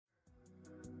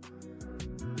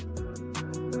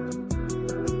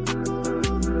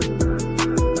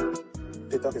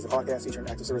Talk is a podcast featuring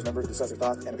active service members who discuss their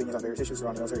thoughts and opinions on various issues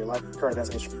surrounding military life, current events,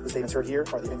 and history. The statements heard here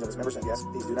are the opinions of its members and guests.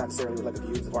 These do not necessarily reflect the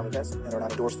views of the Department of Defense and are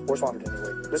not endorsed or sponsored in any way.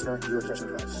 Listener, viewer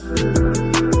discretion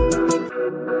advised.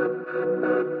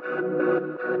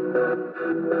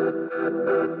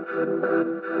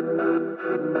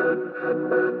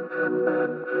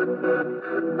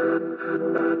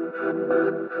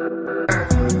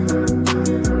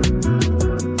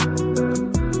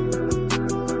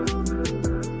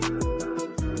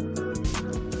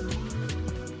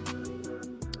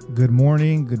 Good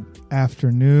morning, good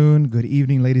afternoon, good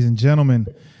evening, ladies and gentlemen.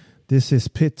 This is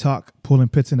Pit Talk, Pulling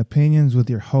Pits and Opinions with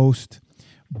your host,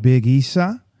 Big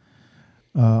Isa,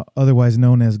 otherwise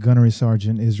known as Gunnery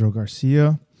Sergeant Israel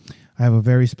Garcia. I have a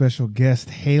very special guest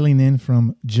hailing in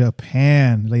from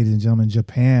Japan, ladies and gentlemen,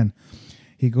 Japan.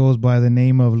 He goes by the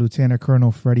name of Lieutenant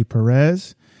Colonel Freddie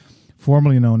Perez,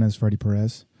 formerly known as Freddie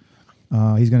Perez.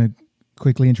 He's going to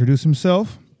quickly introduce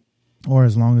himself, or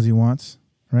as long as he wants,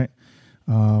 right?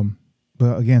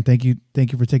 But again, thank you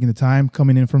for taking the time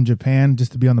coming in from Japan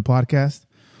just to be on the podcast.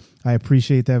 I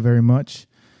appreciate that very much.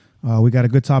 We got a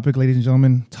good topic, ladies and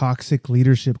gentlemen, toxic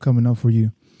leadership coming up for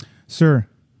you. Sir,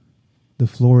 the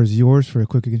floor is yours for a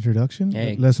quick introduction.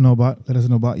 Hey. Let us know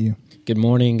about you. Good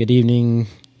morning, good evening,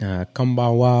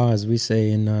 konbanwa, as we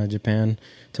say in Japan,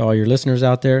 to all your listeners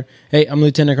out there. Hey, I'm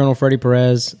Lieutenant Colonel Freddie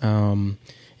Perez.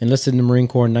 Enlisted in the Marine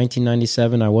Corps in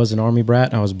 1997. I was an Army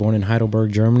brat. I was born in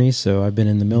Heidelberg, Germany, so I've been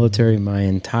in the military my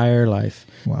entire life.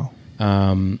 Wow.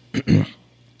 My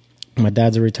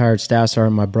dad's a retired staff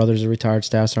sergeant. My brother's a retired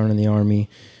staff sergeant in the Army.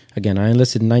 Again, I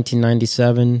enlisted in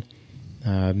 1997.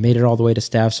 Made it all the way to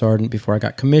staff sergeant before I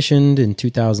got commissioned in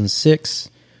 2006.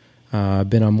 I've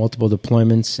been on multiple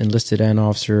deployments, enlisted an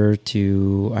officer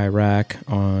to Iraq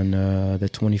on the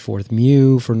 24th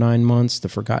MEU for 9 months, the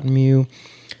Forgotten MEU.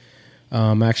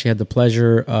 I actually had the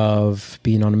pleasure of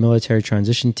being on a military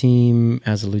transition team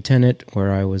as a lieutenant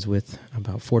where I was with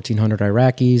about 1,400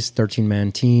 Iraqis,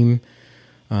 13-man team.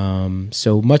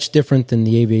 So much different than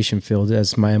the aviation field,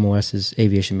 as my MOS is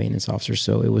aviation maintenance officer.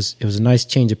 So it was a nice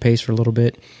change of pace for a little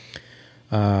bit.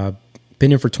 Been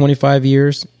in for 25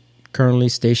 years. Currently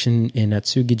stationed in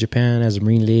Atsugi, Japan as a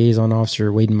Marine liaison officer,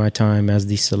 waiting my time as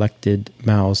the selected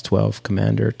MALS 12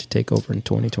 commander to take over in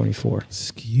 2024.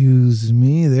 Excuse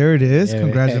me. There it is. Yeah,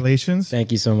 Congratulations.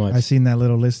 Thank you so much. I seen that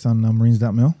little list on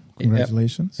Marines.mil.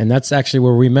 Congratulations. Yep. And that's actually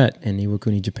where we met, in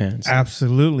Iwakuni, Japan. So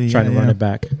Absolutely. Trying to run it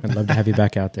back. I'd love to have you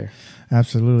back out there.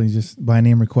 Absolutely. Just by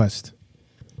name request.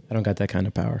 I don't got that kind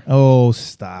of power. Oh,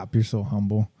 stop. You're so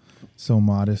humble. So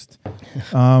modest.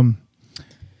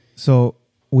 So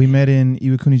we met in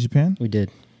Iwakuni, Japan. We did.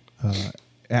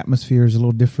 Atmosphere is a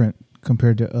little different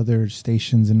compared to other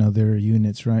stations and other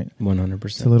units, right? 100%.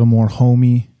 It's a little more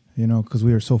homey, because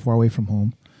we are so far away from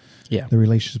home. Yeah. The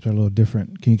relationships are a little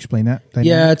different. Can you explain that?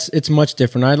 Yeah, it's much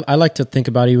different. I like to think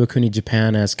about Iwakuni,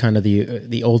 Japan as kind of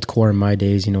the old core in my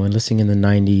days, enlisting in the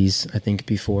 90s, I think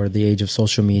before the age of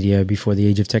social media, before the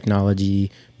age of technology.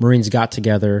 Marines got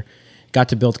together, got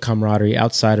to build camaraderie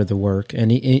outside of the work.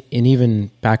 And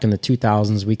even back in the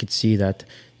 2000s, we could see that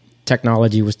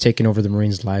technology was taking over the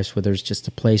Marines' lives, whether it's just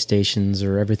the PlayStations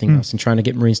or everything else, and trying to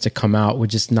get Marines to come out was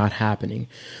just not happening.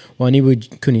 Well, in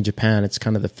Iwakuni, Japan, it's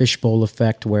kind of the fishbowl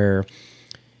effect where,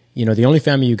 the only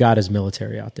family you got is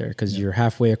military out there because you're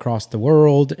halfway across the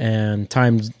world, and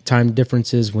time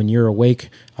differences. When you're awake,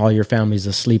 all your family's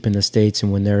asleep in the States,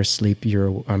 and when they're asleep,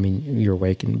 you're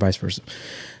awake, and vice versa.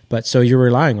 But so you're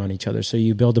relying on each other. So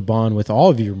you build a bond with all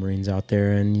of your Marines out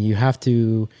there, and you have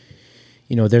to,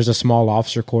 there's a small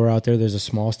officer corps out there. There's a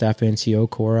small staff NCO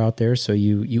corps out there. So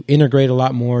you integrate a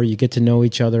lot more. You get to know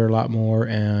each other a lot more.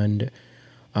 And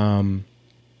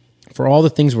for all the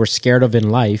things we're scared of in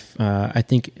life, I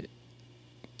think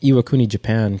Iwakuni,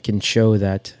 Japan can show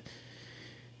that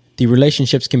the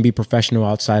relationships can be professional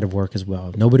outside of work as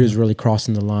well. Nobody was really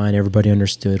crossing the line. Everybody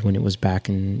understood when it was back,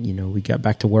 and we got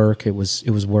back to work. It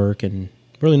was work, and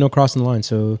really no crossing the line.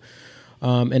 So,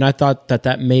 and I thought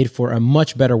that made for a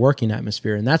much better working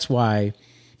atmosphere, and that's why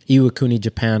Iwakuni,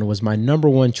 Japan was my number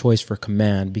one choice for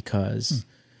command, because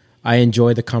I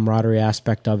enjoy the camaraderie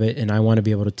aspect of it, and I want to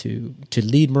be able to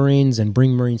lead Marines and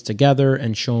bring Marines together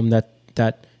and show them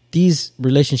that these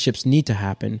relationships need to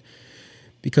happen.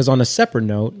 Because on a separate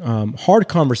note, hard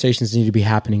conversations need to be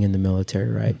happening in the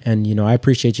military, right? And, I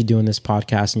appreciate you doing this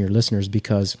podcast and your listeners,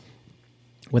 because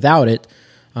without it,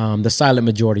 the silent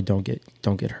majority don't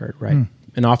get hurt, right?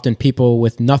 And often people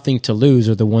with nothing to lose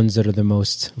are the ones that are the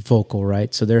most vocal,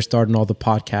 right? So they're starting all the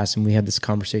podcasts, and we had this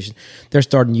conversation. They're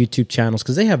starting YouTube channels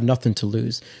because they have nothing to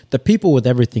lose. The people with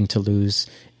everything to lose,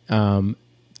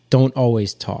 don't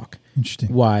always talk.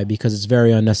 Interesting. Why? Because it's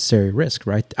very unnecessary risk,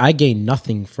 right? I gain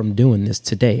nothing from doing this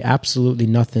today. Absolutely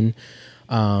nothing.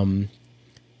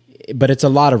 But it's a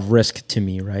lot of risk to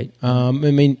me, right? I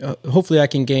mean, hopefully I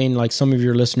can gain like some of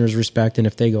your listeners' respect. And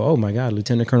if they go, oh my God,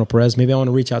 Lieutenant Colonel Perez, maybe I want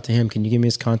to reach out to him. Can you give me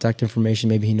his contact information?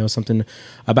 Maybe he knows something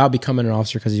about becoming an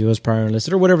officer because he was prior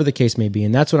enlisted or whatever the case may be.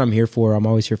 And that's what I'm here for. I'm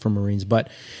always here for Marines. But,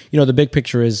 you know, the big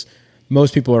picture is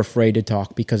most people are afraid to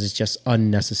talk because it's just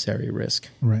unnecessary risk.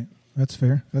 Right. That's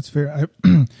fair. That's fair.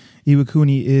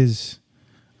 Iwakuni is,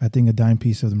 I think, a dime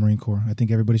piece of the Marine Corps. I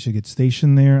think everybody should get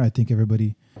stationed there. I think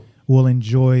everybody will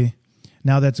enjoy.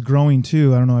 Now that's growing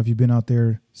too. I don't know if you've been out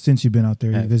there since you've been out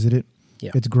there. You visited.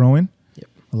 Yeah. It's growing. Yep.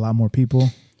 A lot more people.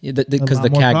 Yeah, because the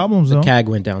CAG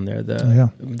went down there.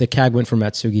 The CAG went from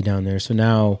Atsugi down there. So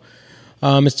now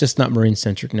it's just not Marine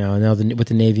centric now. Now with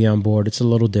the Navy on board, it's a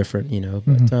little different, you know.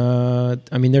 But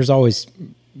I mean, there's always,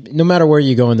 no matter where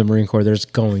you go in the Marine Corps, there's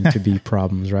going to be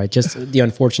problems, right? Just the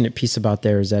unfortunate piece about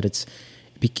there is that it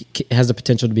has the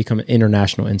potential to become an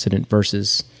international incident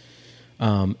versus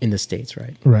in the States,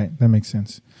 right? Right. That makes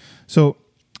sense. So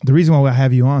the reason why I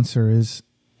have you on, sir, is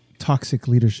toxic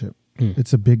leadership.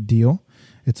 It's a big deal.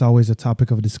 It's always a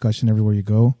topic of discussion everywhere you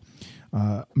go.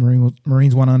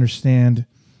 Marines want to understand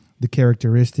the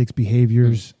characteristics,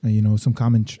 behaviors, you know, some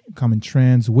common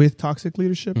trends with toxic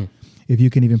leadership. If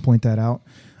you can even point that out.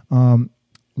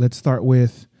 Let's start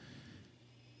with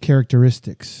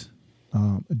characteristics.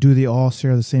 Do they all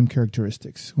share the same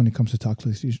characteristics when it comes to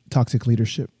toxic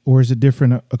leadership? Or is it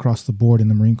different across the board in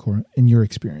the Marine Corps, in your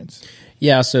experience?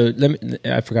 Yeah, so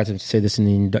I forgot to say this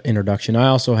in the introduction. I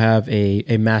also have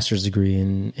a master's degree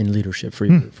in leadership for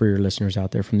your listeners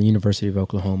out there from the University of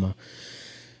Oklahoma.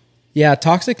 Yeah,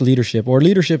 toxic leadership or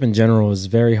leadership in general is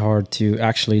very hard to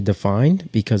actually define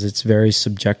because it's very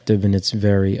subjective and it's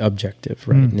very objective,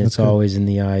 right? And it's always in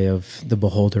the eye of the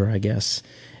beholder, I guess.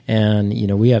 And, you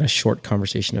know, we had a short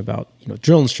conversation about, you know,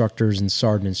 drill instructors and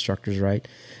sergeant instructors, right?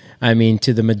 I mean,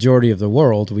 to the majority of the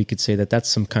world, we could say that that's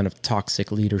some kind of toxic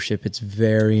leadership. It's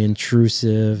very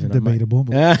intrusive. And debatable.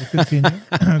 But continue.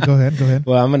 Go ahead.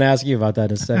 Well, I'm going to ask you about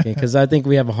that in a second because I think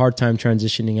we have a hard time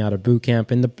transitioning out of boot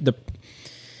camp. And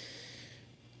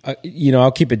you know,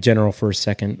 I'll keep it general for a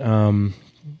second.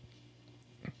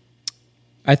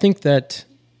 I think that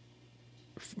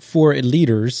for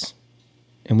leaders,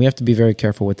 and we have to be very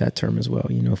careful with that term as well.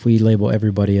 You know, if we label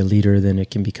everybody a leader, then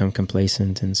it can become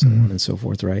complacent and so on and so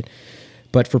forth, right?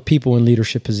 But for people in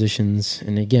leadership positions,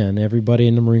 and again, everybody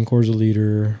in the Marine Corps is a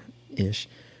leader-ish,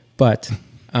 but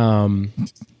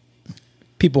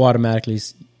people automatically,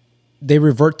 they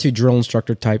revert to drill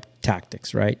instructor type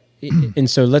tactics, right? And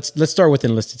so let's start with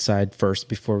enlisted side first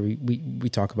before we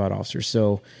talk about officers.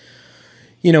 So,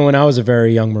 you know, when I was a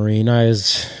very young Marine,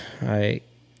 I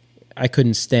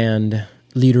couldn't stand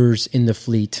leaders in the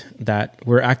fleet that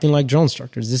were acting like drill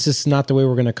instructors. This is not the way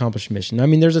we're going to accomplish a mission. I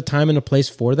mean, there's a time and a place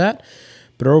for that,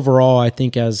 but overall, I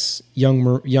think as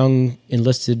young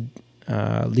enlisted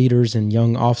leaders and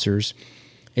young officers,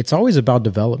 it's always about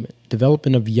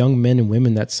development of young men and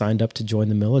women that signed up to join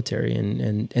the military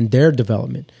and their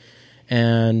development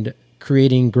and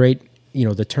creating great, you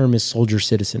know, the term is soldier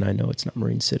citizen. I know it's not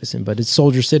Marine citizen, but it's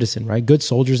soldier citizen, right? Good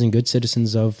soldiers and good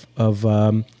citizens of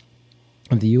the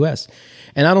U.S.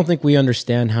 And I don't think we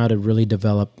understand how to really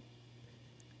develop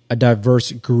a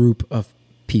diverse group of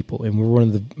people. And we're one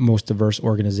of the most diverse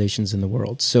organizations in the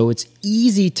world. So it's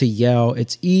easy to yell.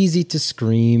 It's easy to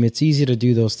scream. It's easy to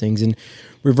do those things and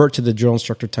revert to the drill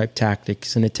instructor type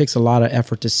tactics. And it takes a lot of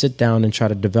effort to sit down and try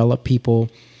to develop people.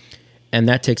 And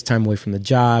that takes time away from the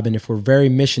job. And if we're very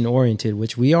mission oriented,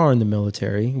 which we are in the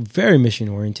military, very mission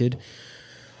oriented,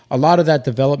 a lot of that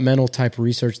developmental type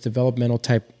research, developmental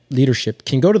type leadership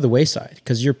can go to the wayside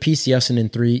because you're PCSing in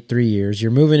three years,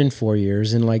 you're moving in 4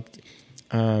 years, and like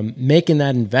making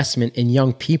that investment in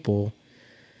young people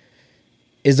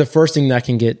is the first thing that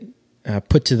can get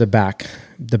put to the back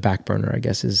burner, I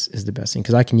guess is the best thing.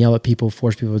 Because I can yell at people,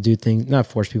 force people to do things, not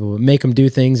force people, but make them do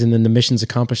things, and then the mission's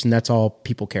accomplished, and that's all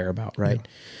people care about, right?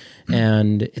 Yeah.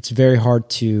 And it's very hard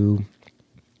to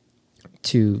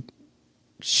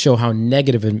show how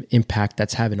negative an impact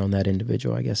that's having on that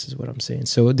individual, I guess is what I'm saying.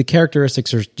 So the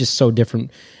characteristics are just so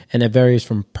different, and it varies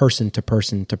from person to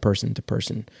person to person to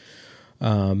person.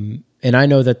 And I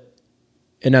know that,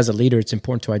 and as a leader, it's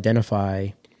important to identify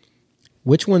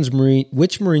which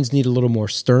Marines need a little more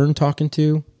stern talking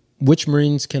to, which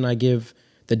Marines can I give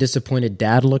the disappointed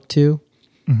dad look to,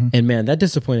 and man, that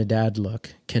disappointed dad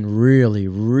look can really,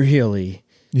 really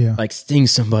like sting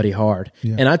somebody hard.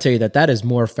 Yeah. And I tell you that is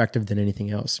more effective than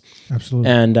anything else.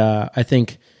 Absolutely. And I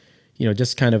think, you know,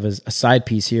 just kind of a side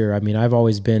piece here, I mean, I've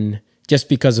always been just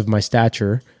because of my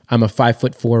stature, I'm a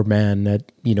 5'4" man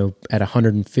that, at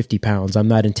 150 pounds. I'm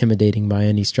not intimidating by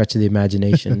any stretch of the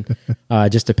imagination,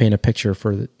 just to paint a picture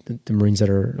for the Marines that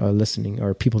are listening,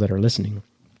 or people that are listening.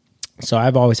 So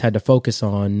I've always had to focus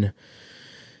on,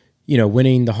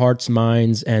 winning the hearts,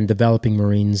 minds, and developing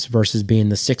Marines versus being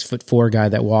the 6'4" guy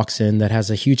that walks in, that has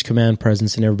a huge command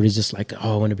presence, and everybody's just like,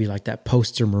 oh, I want to be like that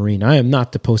poster Marine. I am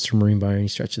not the poster Marine by any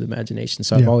stretch of the imagination.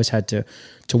 So I've always had to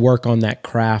work on that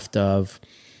craft of,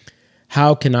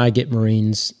 how can I get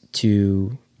Marines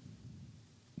to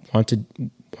want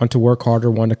to work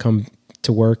harder, want to come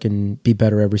to work and be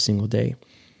better every single day?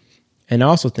 And I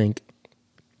also think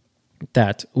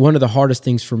that one of the hardest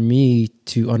things for me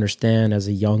to understand as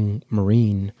a young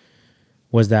Marine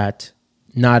was that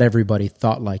not everybody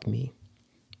thought like me.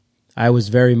 I was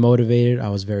very motivated. I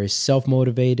was very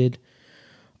self-motivated.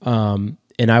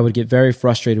 And I would get very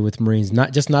frustrated with Marines,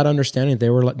 not understanding they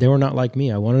were not like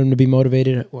me. I wanted them to be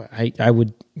motivated. I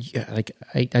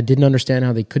didn't understand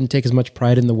how they couldn't take as much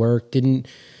pride in the work, didn't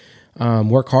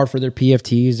work hard for their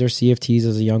PFTs, their CFTs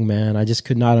as a young man. I just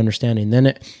could not understand it. And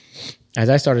then as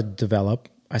I started to develop,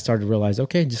 I started to realize,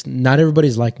 okay, just not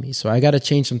everybody's like me. So I got to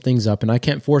change some things up, and I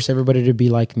can't force everybody to be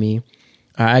like me.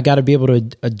 I got to be able to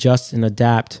adjust and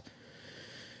adapt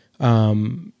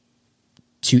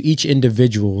to each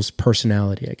individual's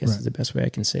personality, I guess is the best way I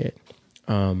can say it.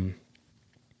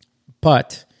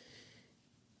 But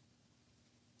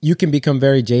you can become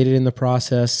very jaded in the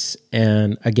process.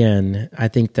 And again, I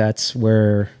think that's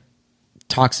where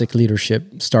toxic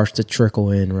leadership starts to trickle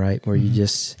in, right? Where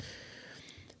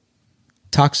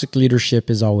toxic leadership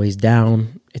is always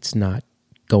down. It's not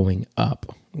going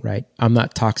up, right? I'm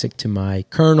not toxic to my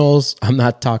colonels. I'm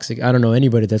not toxic. I don't know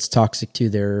anybody that's toxic to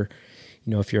their,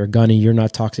 if you're a gunny, you're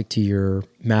not toxic to your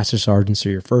master sergeants or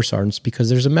your first sergeants, because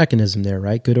there's a mechanism there,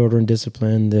 right? Good order and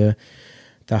discipline, the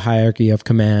hierarchy of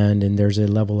command, and there's a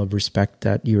level of respect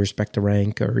that you respect the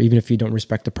rank, or even if you don't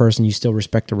respect the person, you still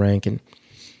respect the rank. And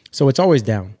so it's always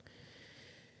down.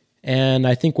 And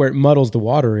I think where it muddles the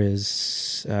water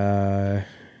is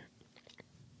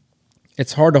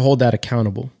it's hard to hold that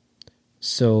accountable.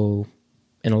 So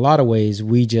in a lot of ways,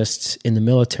 we just, in the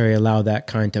military, allow that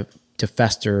kind to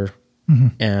fester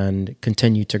and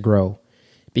continue to grow,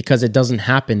 because it doesn't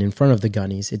happen in front of the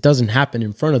gunnies. It doesn't happen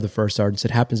in front of the first sergeants.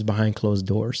 It happens behind closed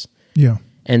doors. Yeah.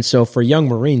 And so for young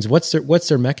Marines, what's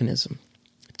their mechanism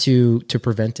to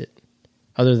prevent it,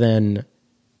 other than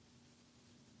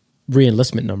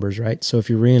re-enlistment numbers, right? So if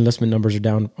your re-enlistment numbers are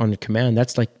down on the command,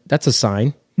 that's a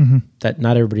sign that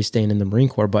not everybody's staying in the Marine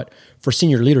Corps. But for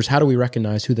senior leaders, how do we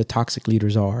recognize who the toxic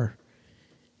leaders are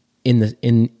in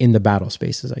the battle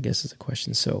spaces, I guess, is the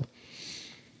question. So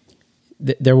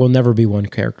there will never be one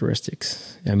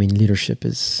characteristics. I mean, leadership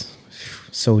is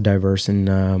so diverse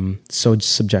and so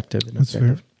subjective. And that's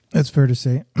fair. That's fair to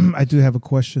say. I do have a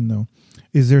question though.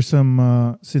 Is there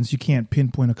some since you can't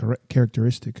pinpoint a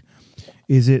characteristic,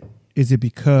 is it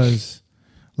because,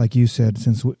 like you said,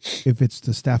 since if it's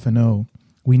the Staff and O,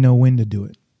 we know when to do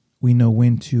it. We know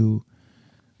when to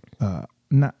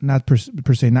not per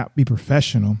se not be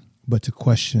professional, but to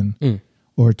question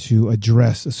or to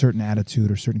address a certain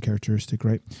attitude or certain characteristic,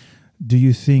 right? Do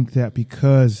you think that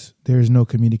because there's no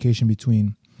communication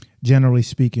between, generally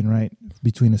speaking, right,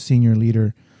 between a senior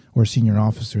leader or a senior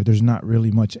officer, there's not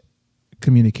really much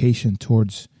communication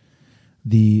towards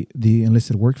the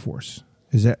enlisted workforce?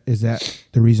 Is that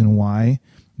the reason why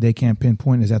they can't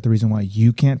pinpoint? Is that the reason why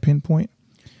you can't pinpoint?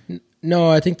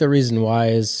 No, I think the reason why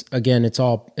is, again, it's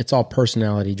all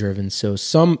personality driven. So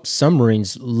some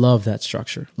Marines love that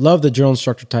structure, love the drill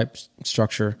instructor type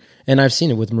structure, and I've seen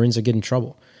it with Marines that get in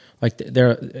trouble. Like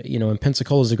they're, and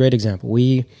Pensacola is a great example.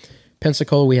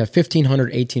 Pensacola, we have 1,500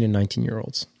 18 and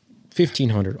 19-year-olds,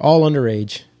 1,500, all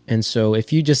underage. And so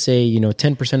if you just say,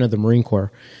 10% of the Marine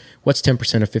Corps, what's 10%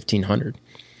 of 1,500,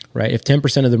 right? If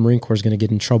 10% of the Marine Corps is going to get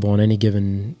in trouble on any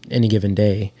given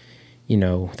day,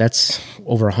 that's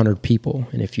over 100 people.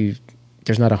 And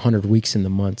there's not 100 weeks in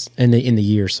the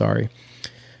year, sorry.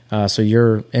 So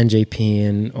you're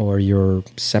NJPing or you're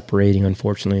separating,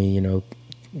 unfortunately,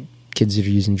 kids that are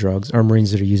using drugs or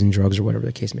Marines that are using drugs or whatever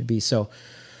the case may be. So,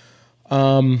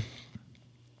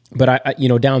 but I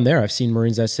down there, I've seen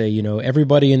Marines that say,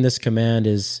 everybody in this command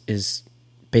is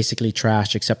basically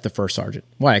trash except the first sergeant.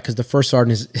 Why? Because the first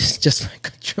sergeant is just like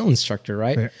a drill instructor,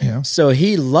 right? Yeah. So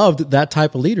he loved that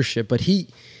type of leadership, but he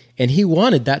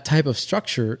wanted that type of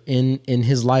structure in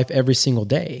his life every single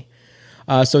day.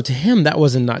 So to him, that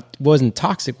wasn't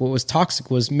toxic. What was toxic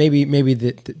was maybe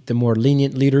the more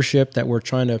lenient leadership that we're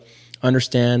trying to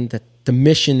understand that the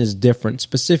mission is different,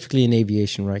 specifically in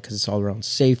aviation, right? Because it's all around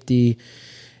safety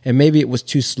and maybe it was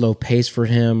too slow paced for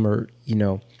him, or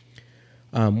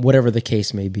whatever the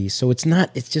case may be. So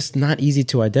it's just not easy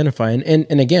to identify.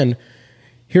 And again,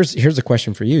 here's a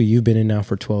question for you. You've been in now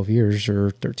for 12 years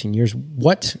or 13 years.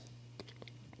 What,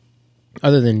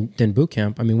 other than boot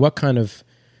camp, I mean, what kind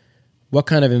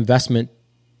of investment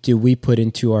do we put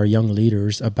into our young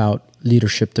leaders about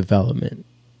leadership development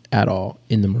at all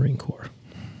in the Marine Corps?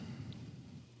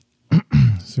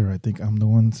 Sir, I think I'm the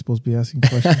one supposed to be asking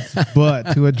questions.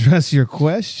 But to address your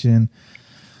question,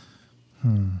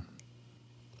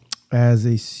 as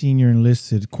a senior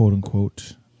enlisted, quote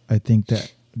unquote, I think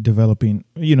that developing,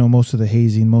 most of the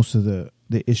hazing, most of the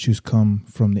issues come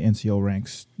from the NCO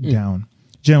ranks down.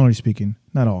 Generally speaking,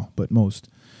 not all, but most.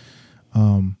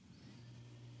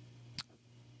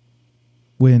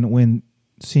 When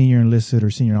senior enlisted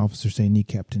or senior officers say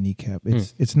kneecap to kneecap,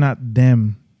 it's not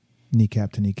them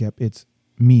kneecap to kneecap, it's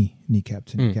me kneecap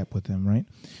to kneecap with them, right?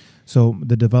 So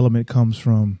the development comes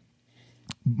from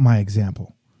my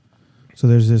example. So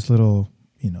there's this little,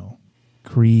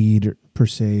 creed per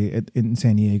se in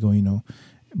San Diego,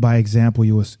 by example,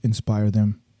 you will inspire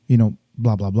them,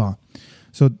 blah, blah, blah.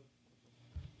 So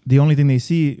the only thing they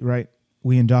see, right,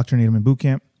 we indoctrinate them in boot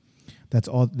camp. That's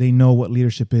all they know what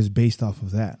leadership is based off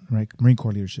of that, right? Marine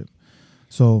Corps leadership.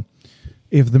 So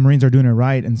if the Marines are doing it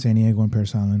right in San Diego and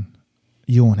Parris Island,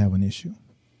 you won't have an issue,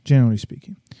 generally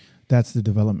speaking. That's the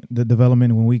development. The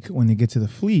development when they get to the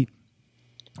fleet,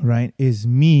 right, is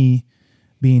me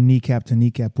being kneecap to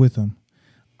kneecap with them.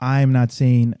 I'm not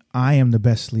saying I am the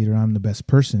best leader, I'm the best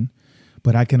person,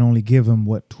 but I can only give them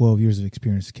what 12 years of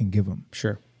experience can give them.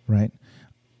 Sure. Right?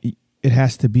 It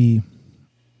has to be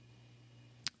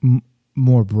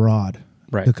more broad.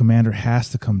 Right. The commander has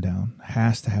to come down,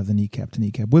 has to have the kneecap to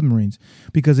kneecap with Marines,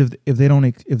 because if they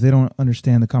don't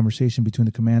understand the conversation between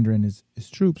the commander and his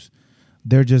troops,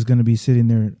 they're just going to be sitting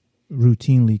there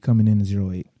routinely coming in at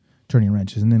 08, turning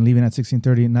wrenches, and then leaving at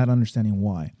 16:30 and not understanding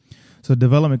why. So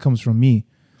development comes from me,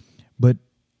 but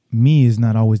me is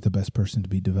not always the best person to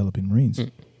be developing Marines.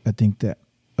 I think that,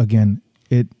 again,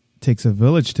 it takes a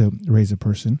village to raise a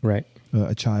person, right?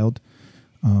 A child.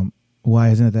 Why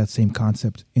isn't it that same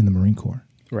concept in the Marine Corps?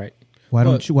 Right. Why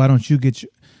don't you get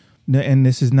and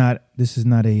this is not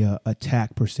a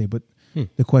attack per se, but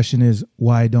the question is,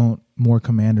 why don't more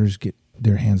commanders get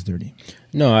their hands dirty?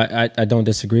 No, I don't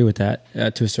disagree with that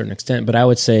to a certain extent, but I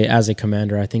would say as a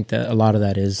commander, I think that a lot of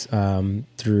that is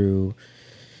through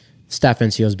staff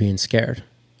NCOs being scared,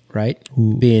 right?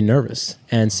 Ooh. Being nervous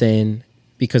and saying,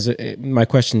 because my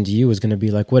question to you is going to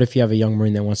be like, what if you have a young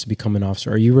Marine that wants to become an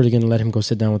officer? Are you really going to let him go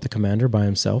sit down with the commander by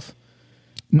himself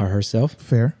or herself?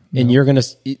 Fair. And you're going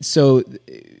to, so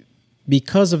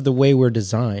because of the way we're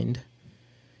designed,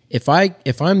 if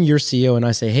I'm your CEO and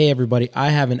I say, hey, everybody, I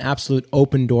have an absolute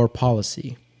open door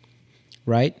policy,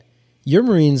 right? Your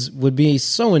Marines would be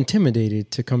so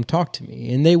intimidated to come talk to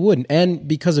me, and they wouldn't. And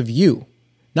because of you,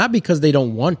 not because they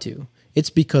don't want to. It's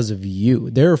because of you.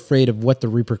 They're afraid of what the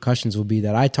repercussions will be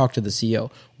that I talk to the CO.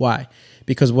 Why?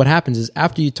 Because what happens is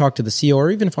after you talk to the CO,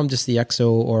 or even if I'm just the XO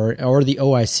or the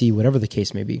OIC, whatever the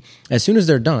case may be, as soon as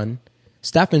they're done,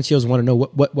 staff NCOs want to know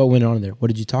what went on there. What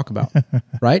did you talk about?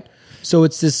 Right? So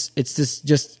it's this Is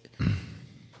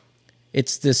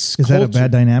culture. that a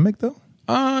bad dynamic though?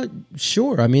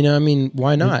 Sure. I mean,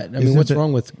 why not? I mean, what's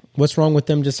wrong with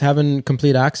them just having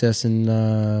complete access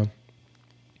and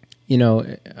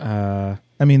I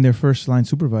mean, their first line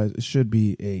supervisor should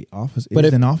be an officer.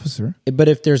 But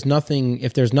if there's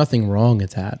nothing wrong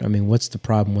with that, I mean, what's the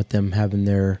problem with them having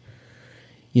their,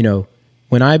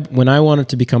 when I wanted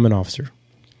to become an officer,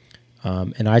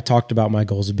 and I talked about my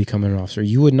goals of becoming an officer,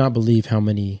 you would not believe how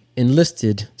many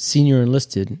senior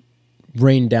enlisted,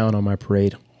 rained down on my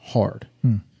parade hard,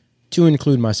 to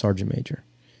include my sergeant major.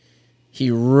 He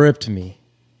ripped me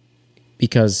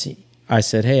because I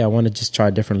said, hey, I want to just try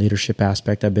a different leadership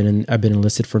aspect. I've been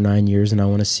enlisted for 9 years, and I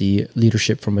want to see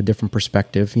leadership from a different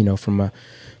perspective, from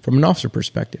an officer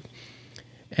perspective.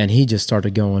 And he just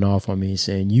started going off on me,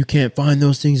 saying, you can't find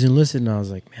those things enlisted. And I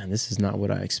was like, man, this is not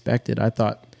what I expected. I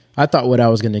thought what I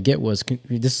was going to get was,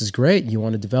 this is great. You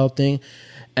want to develop things.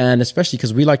 And especially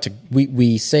because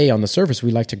we say on the surface,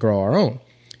 we like to grow our own.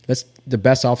 The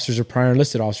best officers are prior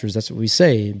enlisted officers. That's what we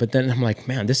say. But then I'm like,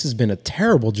 man, this has been a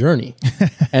terrible journey,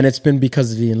 and it's been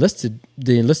because of my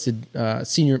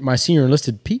senior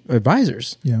enlisted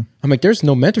advisors. Yeah, I'm like, there's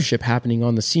no mentorship happening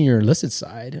on the senior enlisted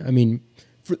side. I mean,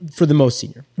 for the most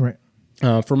senior, right?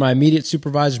 For my immediate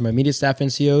supervisors, my immediate staff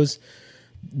NCOs,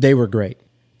 they were great.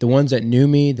 The ones that knew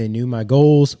me, they knew my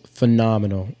goals,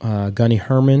 phenomenal. Gunny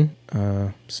Herman,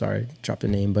 sorry, dropped the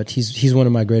name, but he's one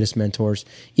of my greatest mentors,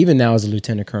 even now as a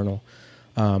lieutenant colonel.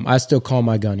 I still call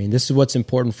my gunny. And this is what's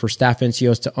important for staff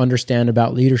NCOs to understand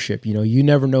about leadership. You know, you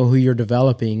never know who you're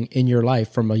developing in your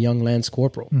life from a young Lance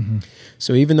Corporal. Mm-hmm.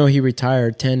 So even though he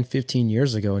retired 10, 15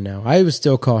 years ago now, I would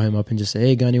still call him up and just say,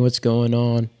 hey, gunny, what's going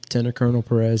on? Lieutenant Colonel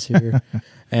Perez here.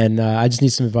 And I just need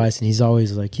some advice. And he's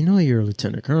always like, you know, you're a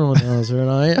Lieutenant Colonel now, sir.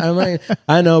 And I'm like,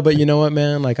 I know, but you know what,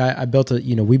 man? Like I built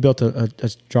we built a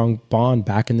strong bond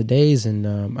back in the days,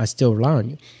 and I still rely on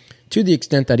you. To the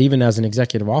extent that even as an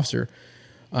executive officer,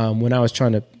 when I was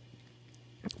trying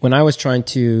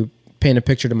to paint a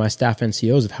picture to my staff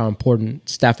NCOs of how important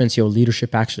staff NCO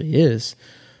leadership actually is,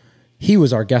 he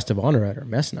was our guest of honor at our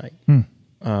mess night.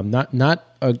 Not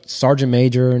a sergeant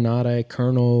major, not a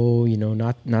colonel, you know,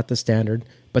 not the standard,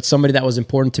 but somebody that was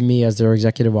important to me as their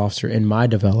executive officer in my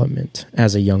development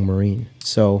as a young Marine.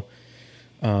 So,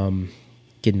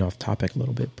 getting off topic a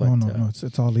little bit, but no,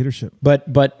 it's all leadership.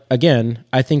 But again,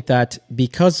 I think that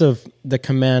because of the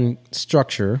command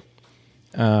structure,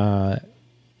 Marines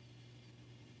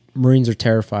are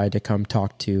terrified to come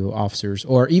talk to officers,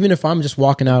 or even if I'm just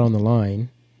walking out on the line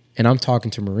and I'm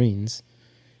talking to Marines,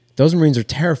 those Marines are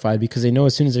terrified because they know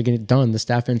as soon as they get done, the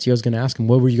staff NCO is going to ask them,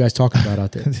 "What were you guys talking about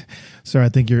out there?" Sir, I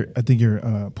think you're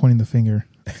pointing the finger.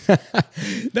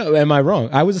 No, am I wrong?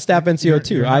 I was a staff NCO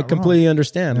too. I completely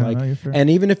understand. No, you're fair. And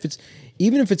even if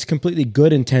it's completely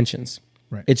good intentions,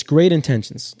 right? It's great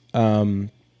intentions.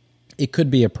 It could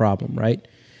be a problem, right?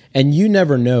 And you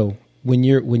never know when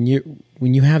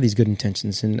you have these good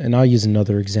intentions. And I'll use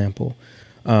another example.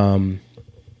 I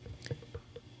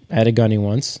had a gunny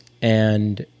once,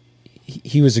 and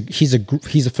he's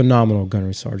a phenomenal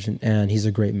gunnery sergeant, and he's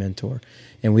a great mentor.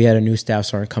 And we had a new staff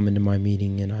sergeant come into my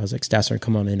meeting, and I was like, "Staff sergeant,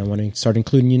 come on in. I want to start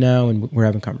including you now." And we're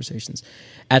having conversations.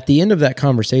 At the end of that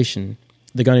conversation,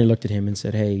 the gunny looked at him and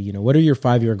said, "Hey, you know, what are your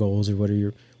 5-year goals, or what are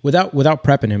your without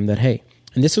prepping him that hey."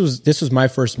 And this was my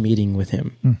first meeting with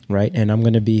him, right? And I'm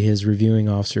going to be his reviewing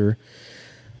officer.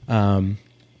 And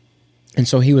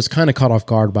so he was kind of caught off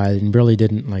guard by it and really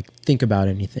didn't like think about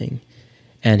anything.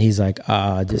 And he's like,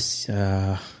 and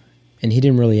he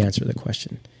didn't really answer the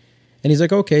question. And he's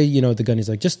like, okay, you know, the gunny's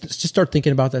like, just start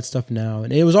thinking about that stuff now.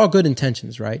 And it was all good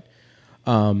intentions, right?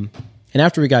 And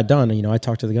after we got done, you know, I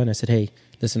talked to the gunny. I said, hey,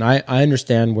 listen, I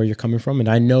understand where you're coming from, and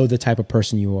I know the type of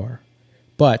person you are.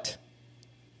 But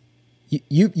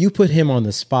you put him on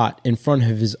the spot in front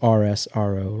of his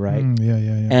RSRO, right?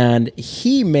 Yeah. And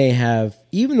he may have,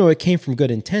 even though it came from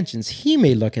good intentions, he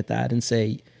may look at that and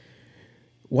say,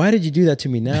 why did you do that to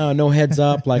me now? No heads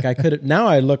up. Like now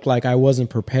I look like I wasn't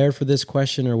prepared for this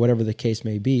question, or whatever the case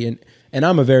may be. And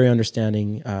I'm a very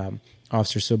understanding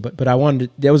officer. So, but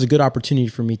that was a good opportunity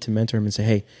for me to mentor him and say,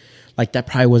 hey, like that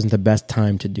probably wasn't the best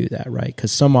time to do that, right?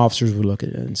 Because some officers would look at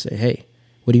it and say, hey,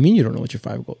 what do you mean you don't know what your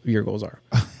 5-year goals are?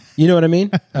 You know what I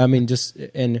mean? I mean, just,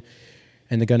 and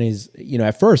the gunny's, you know,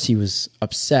 at first he was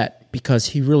upset because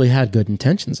he really had good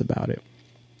intentions about it.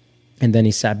 And then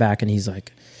he sat back and he's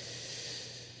like,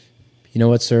 you know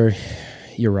what, sir,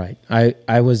 you're right.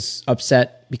 I was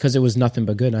upset because it was nothing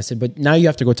but good. And I said, but now you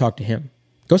have to go talk to him.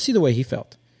 Go see the way he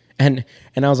felt. And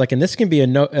I was like, and this can be a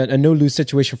no-lose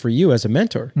situation for you as a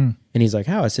mentor. And he's like,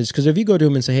 how? I said, because if you go to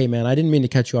him and say, hey, man, I didn't mean to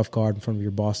catch you off guard in front of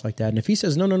your boss like that. And if he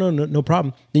says, no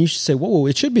problem, then you should say, whoa,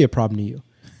 it should be a problem to you.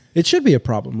 It should be a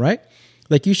problem, right?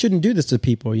 Like you shouldn't do this to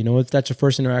people, you know, if that's your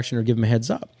first interaction, or give him a heads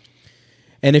up.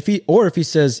 And if he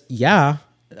says, yeah,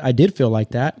 I did feel like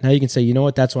that. Now you can say, you know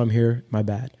what, that's why I'm here. My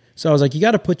bad. So I was like, you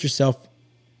got to put yourself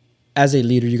as a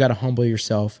leader, you got to humble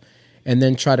yourself, and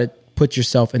then try to put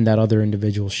yourself in that other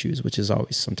individual's shoes, which is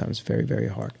always sometimes very, very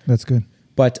hard. That's good.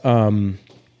 But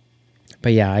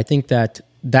yeah, I think that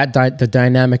the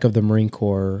dynamic of the Marine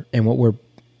Corps and what we're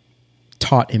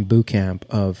taught in boot camp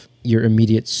of your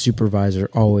immediate supervisor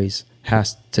always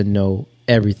has to know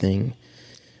everything,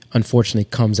 unfortunately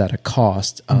comes at a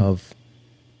cost of,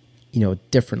 you know,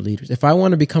 different leaders. If I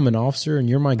want to become an officer and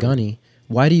you're my gunny,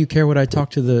 why do you care what I talk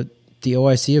to the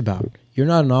OIC about? You're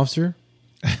not an officer.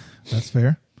 That's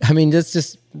fair. I mean, that's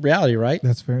just reality, right?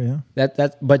 That's fair, yeah.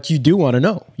 But you do want to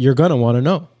know. You're gonna want to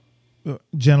know.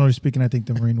 Generally speaking, I think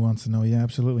the Marine wants to know. Yeah,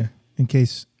 absolutely. In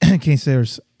case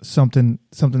there's something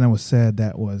that was said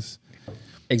that was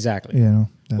exactly. You know.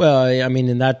 Well, I mean,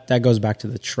 and that goes back to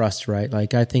the trust, right?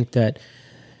 Like, I think that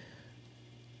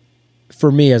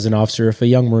for me as an officer, if a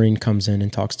young Marine comes in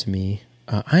and talks to me,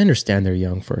 I understand they're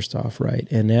young, first off, right?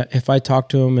 And if I talk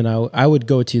to them, and I would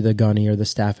go to the gunny or the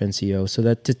staff NCO, so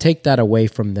that to take that away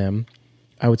from them,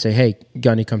 I would say, hey,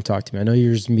 gunny, come talk to me. I know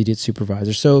you're his immediate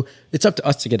supervisor. So it's up to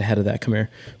us to get ahead of that. Come here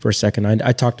for a second.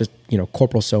 I talked to, you know,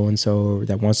 Corporal so-and-so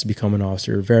that wants to become an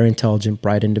officer, very intelligent,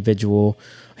 bright individual.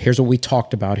 Here's what we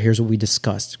talked about. Here's what we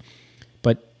discussed.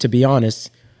 But to be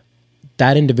honest,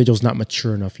 that individual's not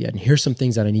mature enough yet. And here's some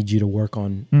things that I need you to work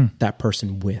on that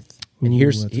person with. And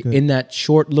here's in that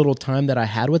short little time that I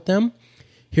had with them,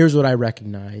 here's what I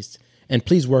recognized. And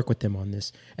please work with them on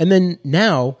this. And then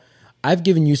now I've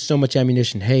given you so much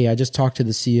ammunition. Hey, I just talked to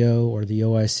the CEO or the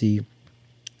OIC.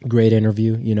 Great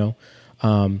interview, you know.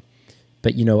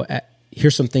 But, you know,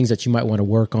 here's some things that you might want to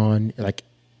work on. Like,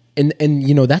 and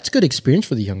you know, that's good experience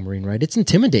for the young Marine, right? It's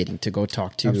intimidating to go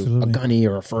talk to a gunny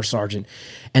or a first sergeant.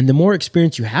 And the more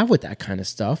experience you have with that kind of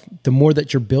stuff, the more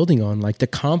that you're building on, like the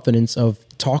confidence of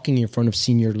talking in front of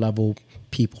senior level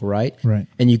people, right? Right.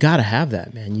 And you got to have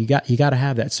that, man. You got to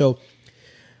have that. So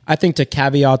I think to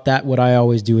caveat that, what I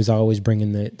always do is I always bring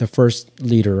in the first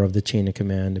leader of the chain of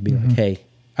command to be like, hey,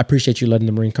 I appreciate you letting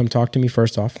the Marine come talk to me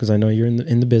first off, because I know you're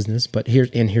in the business, but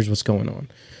here's what's going on.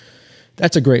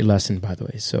 That's a great lesson, by the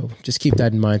way. So just keep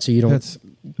that in mind. So you don't.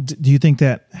 Do you think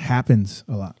that happens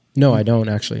a lot? No, I don't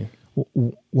actually.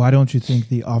 Why don't you think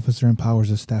the officer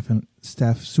empowers a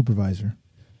staff supervisor?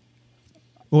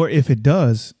 Or if it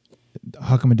does,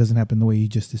 how come it doesn't happen the way you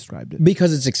just described it?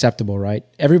 Because it's acceptable, right?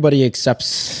 Everybody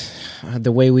accepts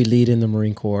the way we lead in the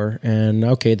Marine Corps, and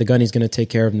okay, the gunny's going to take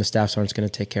care of him, the staff sergeant's going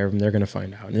to take care of him. They're going to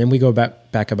find out, and then we go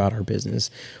back about our business,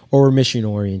 or we're mission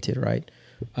oriented, right?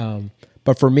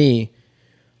 But for me,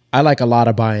 I like a lot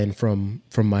of buy-in from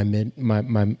my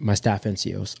staff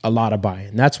NCOs. A lot of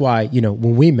buy-in. That's why, you know,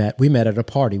 when we met at a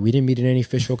party. We didn't meet in any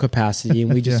official capacity,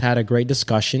 and we just had a great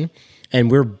discussion. And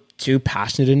we're two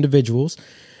passionate individuals,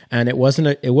 and it wasn't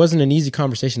an easy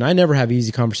conversation. I never have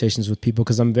easy conversations with people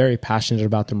because I'm very passionate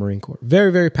about the Marine Corps.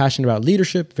 Very, very passionate about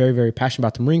leadership. Very, very passionate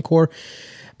about the Marine Corps.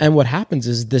 And what happens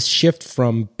is this shift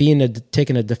from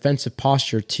taking a defensive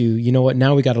posture to, you know what,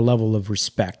 now we got a level of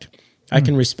respect. I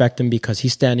can respect him because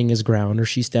he's standing his ground or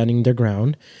she's standing their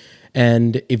ground.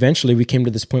 And eventually we came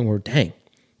to this point where, dang,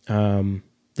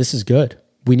 this is good.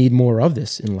 We need more of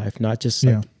this in life, not just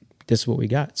like, this is what we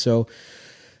got. So,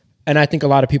 and I think a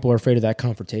lot of people are afraid of that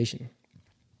confrontation.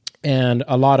 And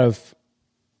a lot of,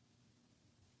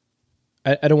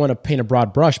 I don't want to paint a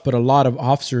broad brush, but a lot of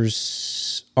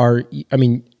officers are, I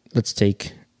mean, let's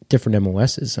take different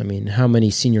MOSs. I mean, how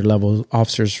many senior level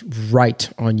officers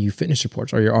write on you fitness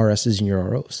reports or your RSs and your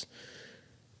ROs?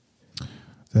 Is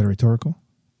that rhetorical?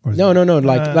 Or No.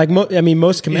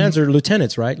 Most commands are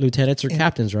lieutenants, right? Lieutenants or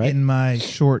captains, right? In my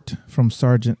short from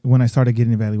sergeant, when I started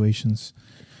getting evaluations,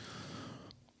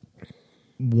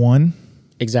 one.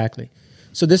 Exactly.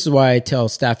 So this is why I tell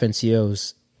staff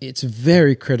NCOs, it's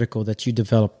very critical that you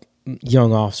develop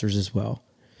young officers as well,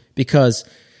 because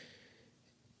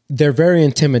they're very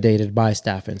intimidated by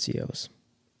staff NCOs.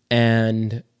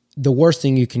 And the worst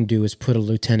thing you can do is put a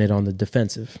lieutenant on the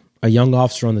defensive, a young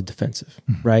officer on the defensive,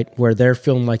 right? Where they're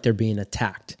feeling like they're being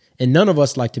attacked. And none of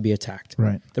us like to be attacked.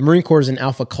 Right. The Marine Corps is an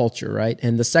alpha culture, right?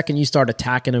 And the second you start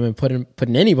attacking them and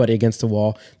putting anybody against the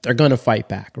wall, they're going to fight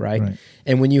back, right?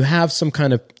 And when you have some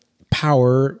kind of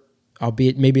power,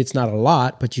 albeit maybe it's not a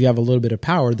lot, but you have a little bit of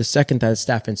power, the second that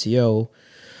staff NCO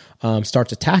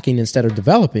starts attacking instead of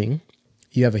developing,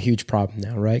 you have a huge problem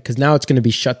now, right? Because now it's going to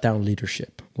be shut down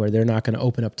leadership, where they're not going to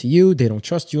open up to you. They don't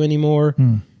trust you anymore.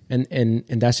 And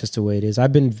that's just the way it is.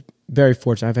 I've been very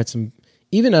fortunate. I've had some,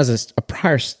 even as a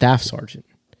prior staff sergeant,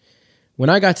 when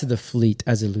I got to the fleet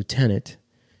as a lieutenant,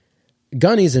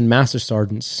 gunnies and master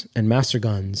sergeants and master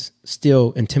guns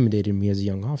still intimidated me as a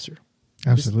young officer.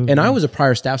 Absolutely. And I was a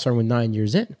prior staff sergeant with 9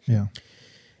 years in. Yeah.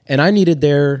 And I needed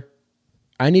their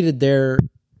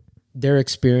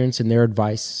experience and their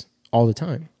advice all the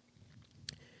time.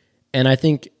 And I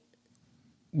think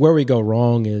where we go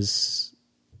wrong is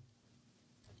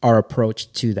our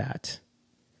approach to that.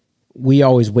 We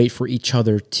always wait for each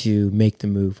other to make the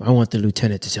move. I want the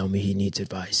lieutenant to tell me he needs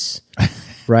advice,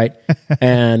 right?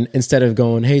 And instead of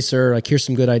going, hey, sir, like, here's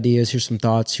some good ideas, here's some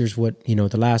thoughts, here's what,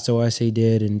 the last OSA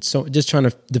did. And so just trying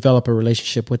to develop a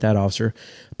relationship with that officer.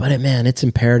 But man, it's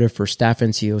imperative for staff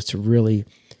NCOs to really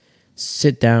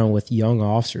sit down with young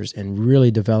officers and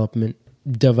really develop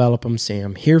them. Say,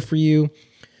 I'm here for you.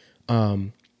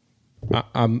 I'm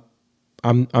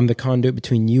the conduit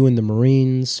between you and the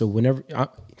Marines. So whenever,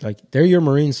 they're your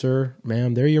Marines, sir,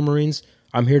 ma'am, they're your Marines.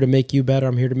 I'm here to make you better.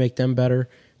 I'm here to make them better.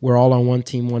 We're all on one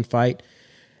team, one fight.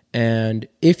 And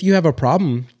if you have a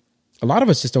problem, a lot of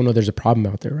us just don't know there's a problem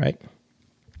out there, right?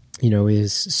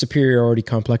 Is superiority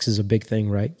complex is a big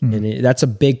thing, right? And that's a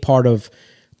big part of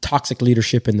toxic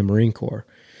leadership in the Marine Corps.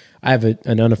 I have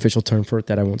an unofficial term for it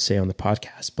that I won't say on the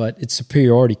podcast, but it's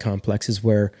superiority complex is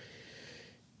where,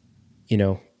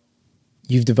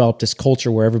 you've developed this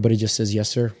culture where everybody just says, yes,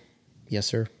 sir. Yes,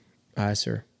 sir. Aye,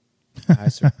 sir. Aye,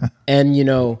 sir. And,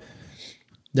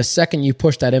 the second you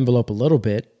push that envelope a little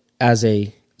bit as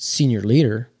a senior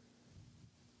leader,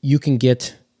 you can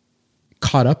get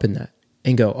caught up in that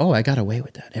and go, oh, I got away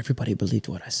with that. Everybody believed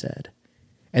what I said.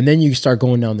 And then you start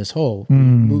going down this hole.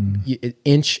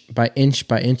 Inch by inch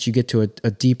by inch, you get to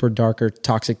a deeper, darker,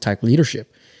 toxic type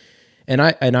leadership. And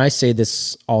I say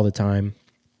this all the time.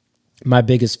 My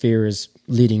biggest fear is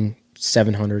leading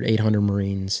 700, 800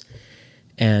 Marines.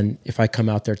 And if I come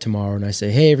out there tomorrow and I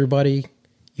say, hey, everybody,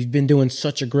 you've been doing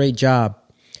such a great job.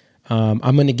 I'm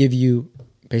going to give you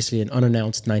basically an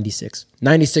unannounced 96.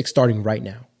 96 starting right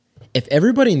now. If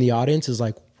everybody in the audience is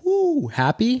like, woo,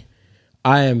 happy,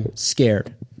 I am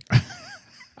scared.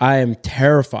 I am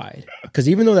terrified. Because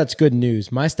even though that's good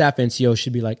news, my staff NCO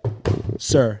should be like,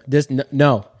 sir,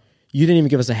 no, you didn't even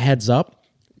give us a heads up.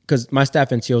 Because my staff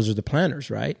NCOs are the planners,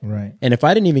 right? Right. And if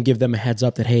I didn't even give them a heads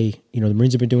up that, hey, the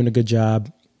Marines have been doing a good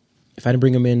job. If I didn't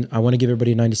bring them in, I want to give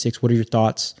everybody a 96. What are your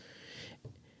thoughts?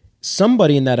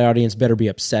 Somebody in that audience better be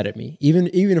upset at me, even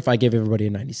if I give everybody a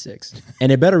 96.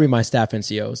 And it better be my staff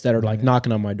NCOs that are like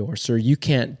knocking on my door. Sir, you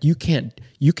can do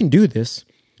this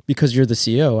because you're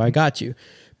the CO. I got you.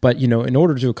 But, in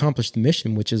order to accomplish the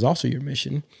mission, which is also your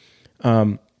mission,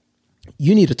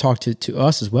 you need to talk to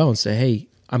us as well and say, hey,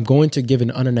 I'm going to give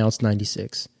an unannounced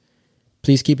 96.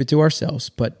 Please keep it to ourselves,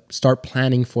 but start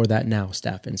planning for that now,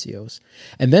 staff NCOs.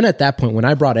 And then at that point, when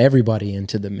I brought everybody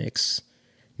into the mix,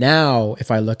 now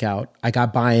if I look out, I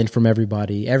got buy-in from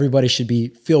everybody. Everybody should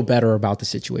feel better about the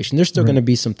situation. There's still going to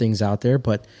be some things out there,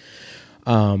 but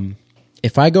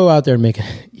if I go out there and make it,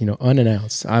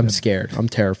 unannounced, I'm scared. I'm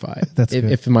terrified.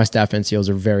 If my staff NCOs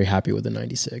are very happy with the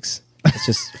 96. It's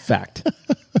just fact.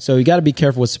 So you got to be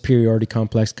careful with superiority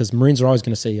complex because Marines are always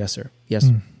going to say, yes, sir. Yes,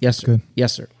 sir. Yes, sir. Good.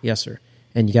 Yes, sir. Yes, sir.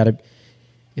 And you got to,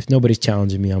 if nobody's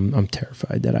challenging me, I'm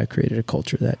terrified that I created a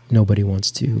culture that nobody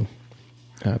wants to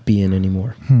be in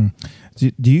anymore.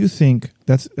 Do you think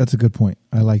that's a good point?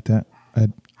 I like that.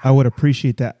 I would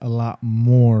appreciate that a lot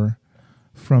more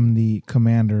from the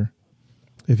commander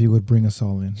if he would bring us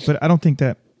all in. But I don't think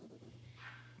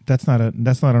that's not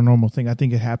a normal thing. I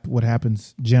think what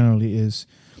happens generally is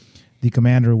the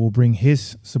commander will bring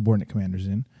his subordinate commanders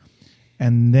in,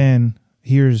 and then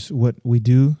here's what we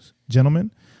do,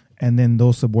 gentlemen, and then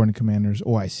those subordinate commanders,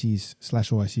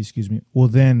 OICs/OIC, will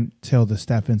then tell the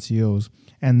staff NCOs,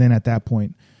 and then at that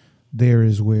point, there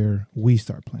is where we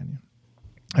start planning.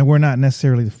 And we're not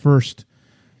necessarily the first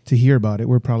to hear about it.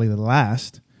 We're probably the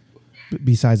last,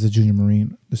 besides the junior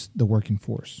Marine, the working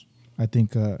force. I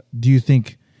think. Do you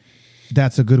think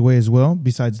that's a good way as well,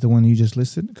 besides the one you just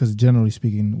listed? Because generally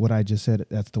speaking, what I just said,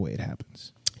 that's the way it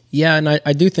happens. Yeah, and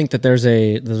I do think that there's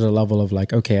a level of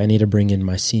like, okay, I need to bring in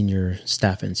my senior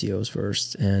staff NCOs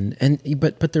first,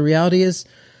 but the reality is,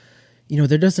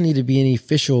 there doesn't need to be any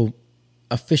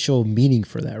official meeting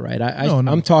for that, right? No.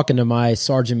 I'm talking to my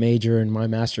sergeant major and my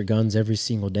master guns every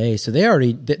single day, so they're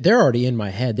already in my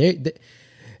head.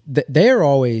 They're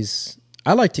always.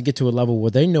 I like to get to a level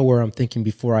where they know where I'm thinking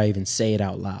before I even say it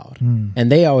out loud.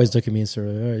 And they always look at me and say,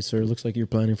 all right, sir, it looks like you're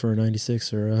planning for a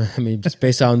 96, or just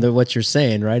based on what you're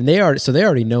saying, right? And they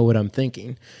already know what I'm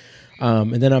thinking.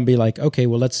 And then I'll be like, okay,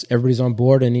 well, everybody's on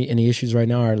board. Any issues right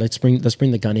now? All right, let's bring the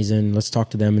gunnies in. Let's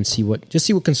talk to them and see what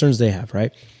concerns they have,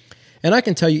 right? And I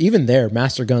can tell you, even there,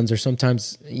 master guns are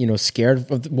sometimes,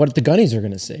 scared of what the gunnies are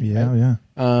going to say. Yeah, right?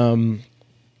 Yeah.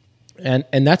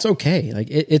 And that's okay. Like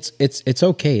it's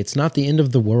okay. It's not the end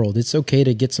of the world. It's okay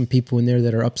to get some people in there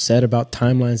that are upset about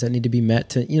timelines that need to be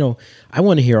met. I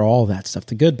want to hear all that stuff,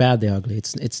 the good, bad, the ugly.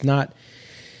 It's not.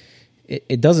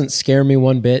 It doesn't scare me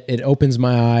one bit. It opens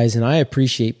my eyes, and I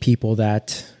appreciate people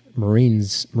Marine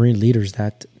leaders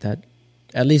that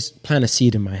at least plant a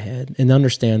seed in my head and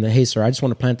understand that, hey, sir, I just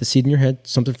want to plant the seed in your head,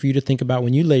 something for you to think about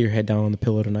when you lay your head down on the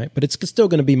pillow tonight. But it's still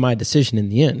going to be my decision in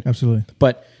the end. Absolutely.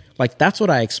 But that's what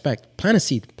I expect. Plant a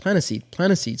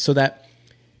seed. So that,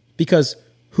 because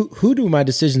who do my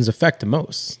decisions affect the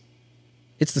most?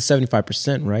 It's the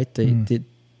 75%, right?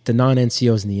 The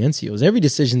non-NCOs and the NCOs. Every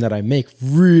decision that I make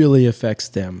really affects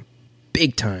them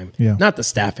big time. Yeah. Not the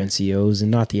staff NCOs and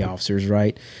not the officers,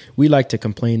 right? We like to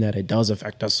complain that it does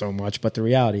affect us so much, but the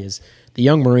reality is the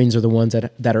young Marines are the ones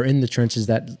that are in the trenches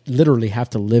that literally have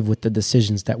to live with the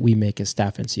decisions that we make as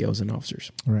staff NCOs and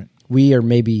officers. Right.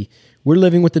 We're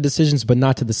living with the decisions, but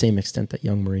not to the same extent that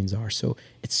young Marines are. So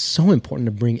it's so important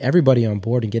to bring everybody on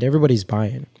board and get everybody's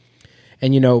buy-in.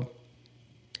 And,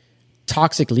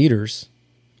 toxic leaders,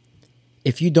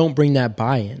 if you don't bring that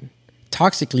buy-in,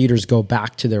 toxic leaders go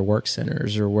back to their work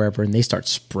centers or wherever, and they start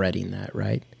spreading that,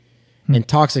 right? And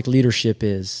toxic leadership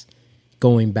is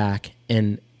going back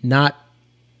and not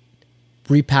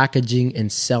repackaging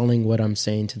and selling what I'm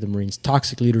saying to the Marines.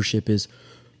 Toxic leadership is,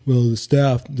 well, the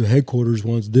staff, the headquarters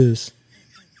wants this.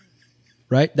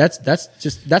 Right?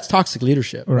 That's toxic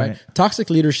leadership, right? Toxic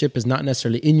leadership is not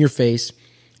necessarily in your face.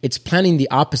 It's planting the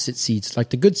opposite seeds.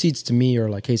 Like the good seeds to me are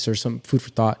like, hey, sir, some food for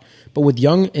thought. But with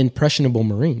young, impressionable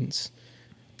Marines,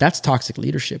 that's toxic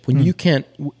leadership. When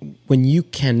you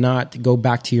cannot go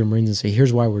back to your Marines and say,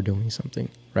 here's why we're doing something,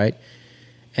 right?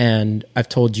 And I've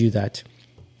told you that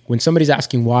when somebody's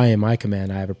asking why in my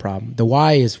command, I have a problem. The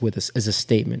why is with us as a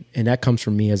statement, and that comes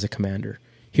from me as a commander.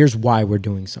 Here's why we're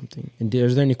doing something. And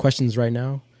is there any questions right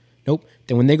now? Nope.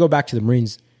 Then when they go back to the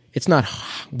Marines, it's not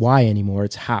why anymore,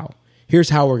 it's how.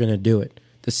 Here's how we're going to do it.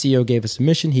 The CEO gave us a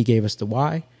mission. He gave us the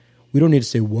why. We don't need to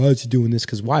say, why is he doing this?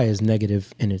 Because why is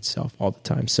negative in itself all the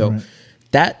time. So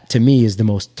that, to me, is the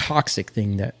most toxic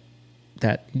thing that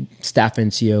staff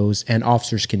NCOs and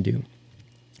officers can do.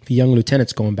 If a young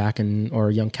lieutenant's going back or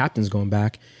a young captain's going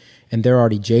back, and they're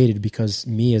already jaded because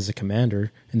me as a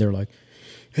commander, and they're like,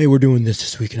 hey, we're doing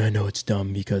this week, and I know it's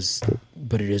dumb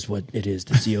but it is what it is.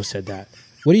 The CEO said that.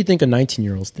 What do you think a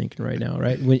 19-year-old's thinking right now,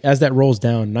 right? As that rolls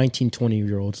down, 19,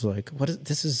 20-year-olds like,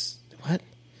 what?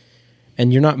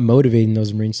 And you're not motivating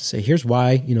those Marines to say, here's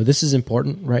why, this is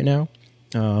important right now.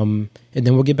 And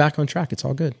then we'll get back on track. It's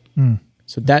all good.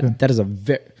 So that is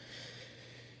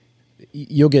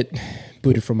you'll get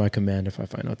booted from my command if I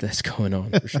find out that's going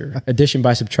on for sure. Addition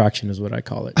by subtraction is what I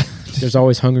call it. There's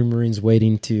always hungry Marines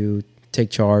waiting to take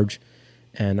charge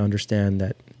and understand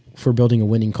that if we're building a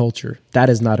winning culture, that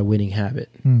is not a winning habit.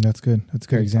 That's good. That's a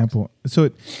good example. So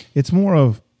it's more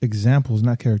of examples,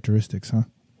 not characteristics, huh?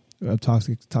 Of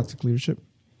toxic leadership.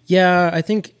 Yeah, I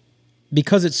think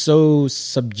because it's so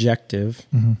subjective,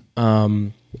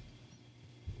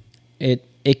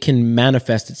 it can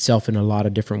manifest itself in a lot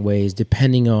of different ways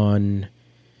depending on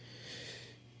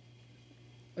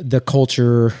the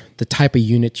culture, the type of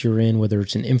unit you're in, whether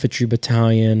it's an infantry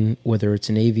battalion, whether it's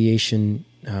an aviation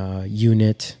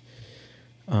unit.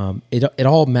 It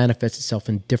all manifests itself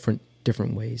in different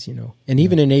ways, And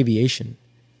even in aviation,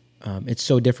 it's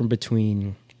so different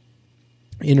between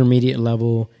intermediate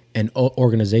level and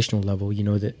organizational level.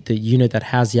 The unit that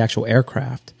has the actual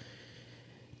aircraft,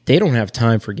 they don't have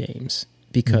time for games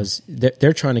because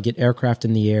they're trying to get aircraft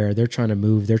in the air. They're trying to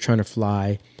move. They're trying to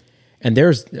fly. And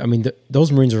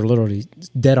those Marines are literally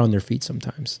dead on their feet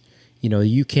sometimes.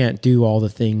 You can't do all the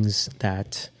things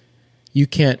that you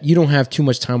don't have too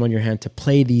much time on your hand to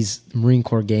play these Marine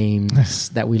Corps games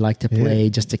that we like to play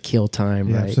just to kill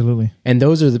time, right? Absolutely. And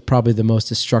those are probably the most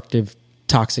destructive,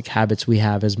 toxic habits we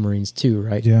have as Marines too,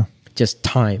 right? Yeah. Just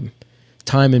time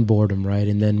and boredom, right?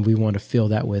 And then we want to fill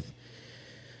that with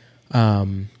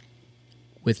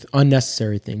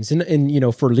unnecessary things.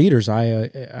 And for leaders,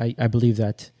 I believe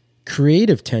that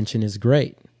creative tension is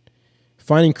great.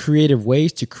 Finding creative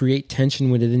ways to create tension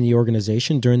within the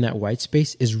organization during that white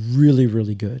space is really,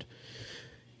 really good.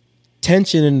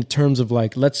 Tension in terms of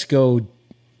like, let's go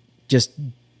just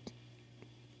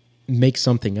make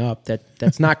something up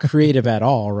that's not creative at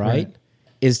all, right?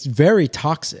 Is very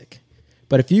toxic.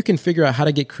 But if you can figure out how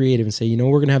to get creative and say,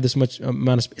 we're going to have this much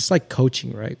amount of space. It's like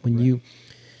coaching, right? When you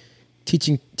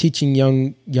teaching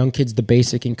young kids the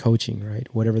basic in coaching, right?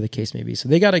 Whatever the case may be. So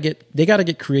they got to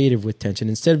get creative with tension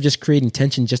instead of just creating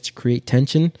tension just to create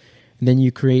tension. And then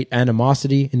you create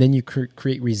animosity, and then you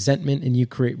create resentment, and you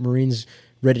create Marines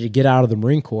ready to get out of the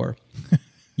Marine Corps.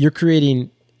 You're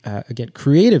creating again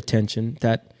creative tension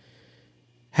that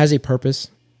has a purpose,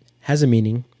 has a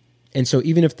meaning. And so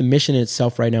even if the mission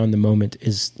itself right now in the moment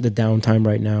is the downtime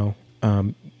right now,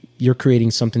 you're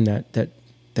creating something that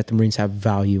the Marines have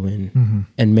value in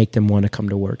and make them want to come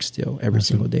to work still every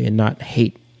single day and not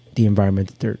hate the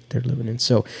environment that they're living in.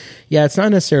 So yeah, it's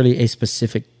not necessarily a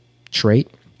specific trait.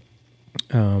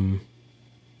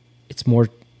 It's more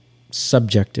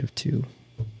subjective to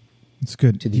it's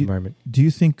good to the environment. Do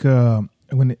you think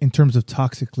when in terms of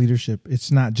toxic leadership,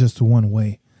 it's not just one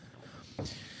way?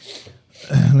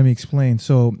 Let me explain.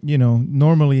 So,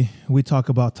 normally we talk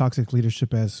about toxic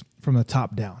leadership as from the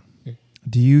top down.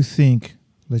 Do you think,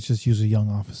 let's just use a young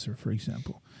officer, for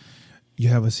example. You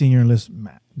have a senior enlist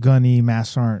gunny,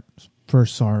 master sergeant,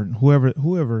 first sergeant, whoever,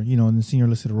 in the senior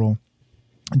enlisted role.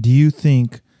 Do you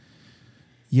think,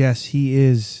 yes, he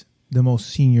is the most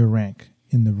senior rank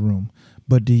in the room,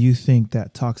 but do you think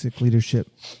that toxic leadership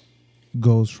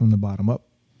goes from the bottom up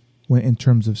in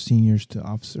terms of seniors to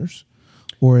officers?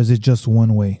 Or is it just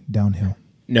one way downhill?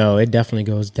 No, it definitely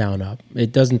goes down up.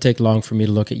 It doesn't take long for me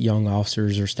to look at young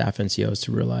officers or staff NCOs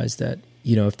to realize that,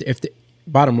 if the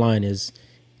bottom line is,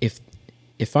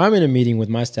 if I'm in a meeting with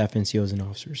my staff NCOs and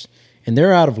officers and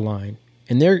they're out of line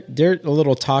and they're a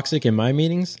little toxic in my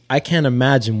meetings, I can't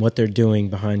imagine what they're doing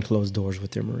behind closed doors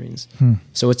with their Marines.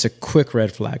 So it's a quick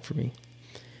red flag for me.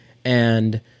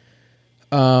 And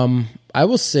I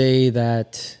will say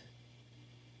that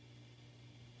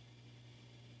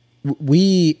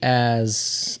we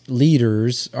as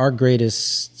leaders, our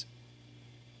greatest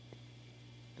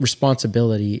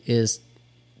responsibility is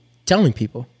telling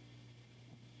people.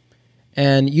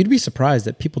 And you'd be surprised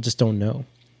that people just don't know,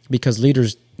 because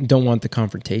leaders don't want the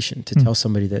confrontation to tell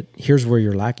somebody that here's where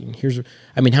you're lacking.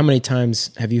 How many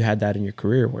times have you had that in your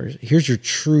career where here's your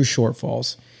true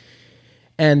shortfalls?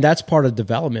 And that's part of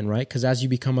development, right? Because as you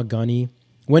become a gunny,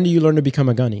 when do you learn to become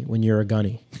a gunny? When you're a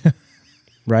gunny,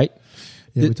 right?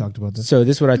 Yeah, we talked about this. So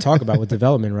this is what I talk about with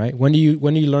development, right? When do you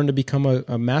learn to become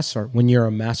a master sergeant? When you're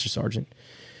a master sergeant,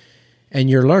 and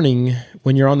you're learning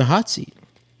when you're on the hot seat.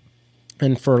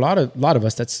 And for a lot of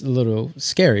us, that's a little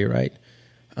scary, right?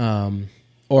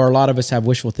 Or a lot of us have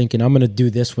wishful thinking. I'm going to do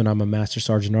this when I'm a master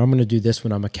sergeant, or I'm going to do this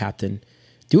when I'm a captain.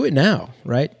 Do it now,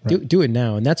 right? Do it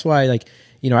now. And that's why,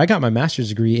 I got my master's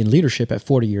degree in leadership at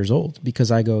 40 years old,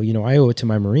 because I go, I owe it to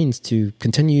my Marines to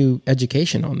continue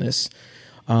education on this,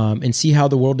 and see how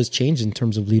the world has changed in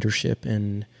terms of leadership.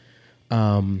 And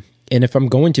if I'm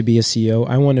going to be a CEO,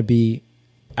 I want to be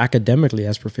academically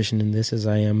as proficient in this as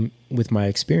I am with my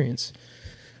experience.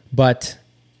 But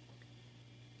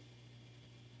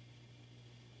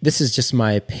this is just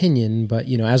my opinion. But,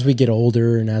 as we get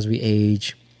older and as we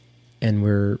age, and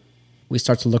we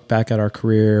start to look back at our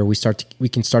career, we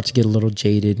can start to get a little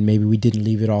jaded. Maybe we didn't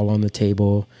leave it all on the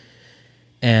table,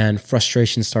 and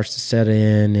frustration starts to set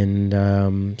in.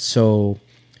 And so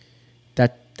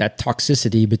that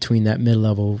toxicity between that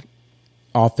mid-level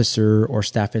officer or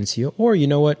staff NCO, or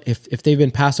if they've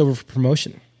been passed over for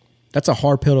promotion, that's a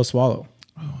hard pill to swallow.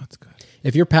 Oh, that's good.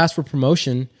 If you're passed for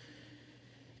promotion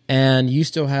and you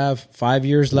still have 5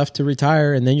 years left to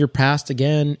retire, and then you're passed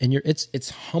again, and it's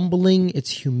humbling, it's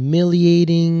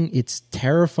humiliating, it's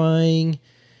terrifying,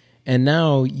 and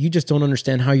now you just don't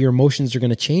understand how your emotions are going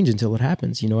to change until it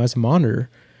happens. As a monitor,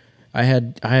 I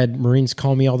had Marines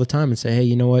call me all the time and say, "Hey,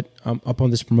 you know what? I'm up on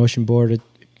this promotion board. It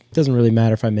doesn't really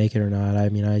matter if I make it or not.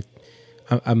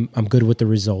 I'm good with the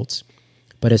results."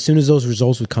 But as soon as those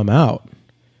results would come out,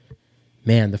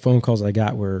 man, the phone calls I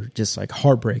got were just like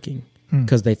heartbreaking,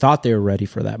 because they thought they were ready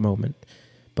for that moment.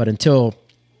 But until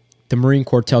the Marine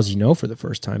Corps tells you no for the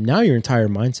first time, now your entire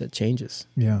mindset changes.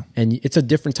 Yeah. And it's a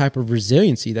different type of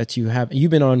resiliency that you have.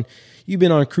 You've been on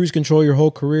cruise control your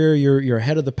whole career. You're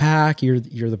ahead of the pack. You're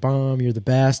the bomb. You're the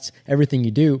best. Everything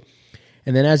you do.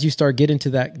 And then as you start getting to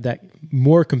that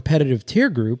more competitive tier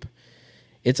group,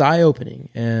 it's eye-opening.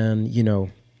 And,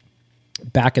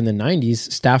 back in the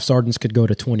 90s, staff sergeants could go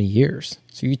to 20 years.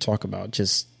 So you talk about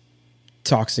just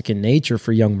toxic in nature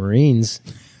for young Marines,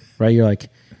 right? You're like,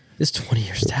 this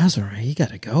 20-year staff sergeant, he got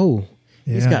to go.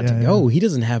 He's got to go. He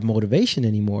doesn't have motivation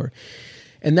anymore.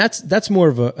 And that's more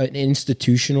of an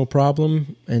institutional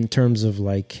problem in terms of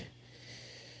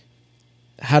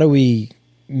how do we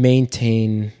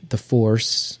maintain the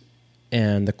force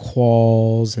and the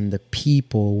quals and the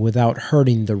people without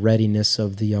hurting the readiness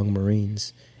of the young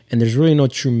Marines. And there's really no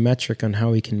true metric on how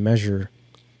we can measure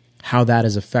how that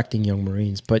is affecting young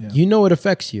Marines. But it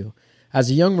affects you.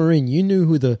 As a young Marine, you knew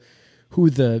who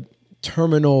the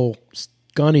terminal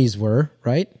gunnies were,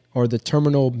 right? Or the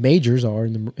terminal majors are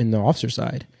in the officer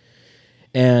side.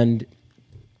 And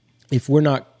if we're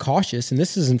not cautious, and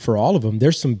this isn't for all of them,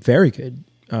 there's some very good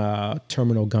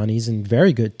terminal gunnies and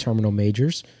very good terminal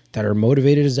majors that are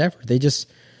motivated as ever. They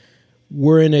just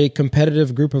were in a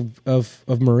competitive group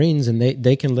of Marines, and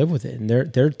they can live with it, and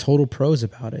they're total pros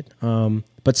about it.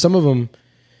 But some of them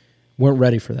weren't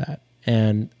ready for that,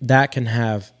 and that can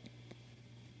have.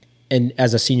 And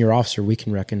as a senior officer, we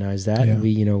can recognize that, and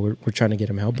we're trying to get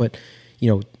them help. But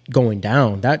going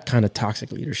down, that kind of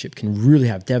toxic leadership can really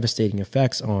have devastating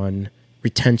effects on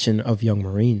retention of young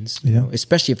Marines.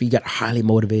 Especially if you got a highly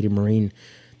motivated Marine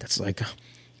that's like,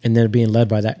 and they're being led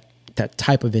by that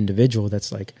type of individual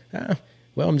that's like,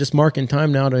 well, I'm just marking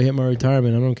time now to hit my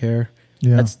retirement. I don't care.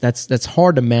 Yeah. That's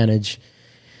hard to manage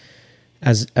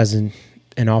as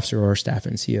an officer or a staff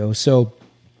NCO. So,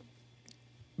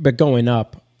 but going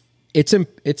up, it's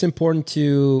important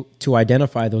to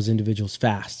identify those individuals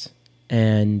fast.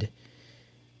 And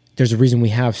there's a reason we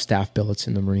have staff billets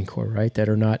in the Marine Corps, right? That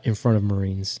are not in front of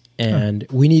Marines. And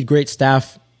we need great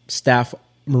staff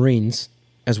Marines,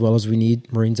 as well as we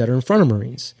need Marines that are in front of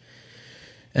Marines.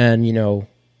 And,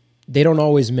 they don't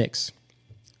always mix.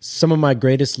 Some of my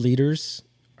greatest leaders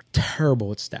are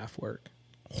terrible at staff work,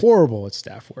 horrible at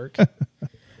staff work.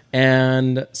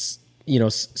 And,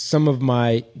 some of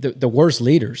the worst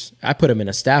leaders, I put them in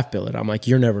a staff billet. I'm like,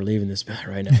 you're never leaving this billet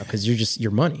right now because you're just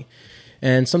your money.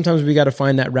 And sometimes we got to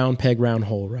find that round peg, round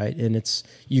hole, right? And it's,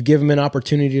 you give them an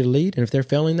opportunity to lead, and if they're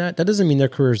failing that doesn't mean their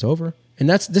career's over. And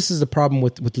this is the problem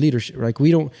with leadership. Like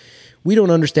we don't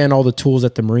understand all the tools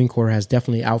that the Marine Corps has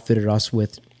definitely outfitted us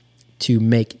with to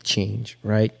make change,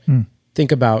 right?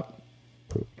 Think about,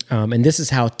 and this is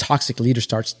how toxic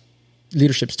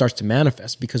leadership starts to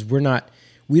manifest, because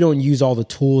we don't use all the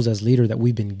tools as leader that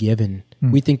we've been given.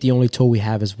 We think the only tool we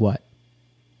have is what?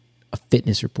 A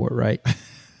fitness report, right?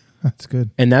 That's good.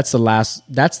 And that's the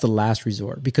last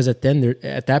resort, because at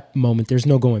that moment, there's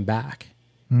no going back.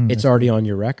 It's already on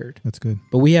your record. That's good.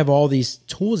 But we have all these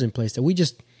tools in place that we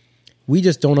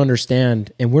just don't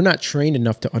understand, and we're not trained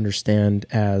enough to understand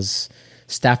as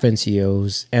staff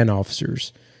NCOs and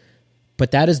officers.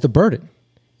 But that is the burden.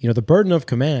 The burden of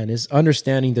command is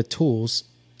understanding the tools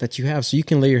that you have so you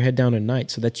can lay your head down at night,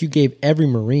 so that you gave every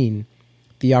Marine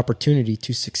the opportunity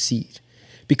to succeed.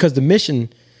 Because the mission,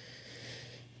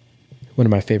 one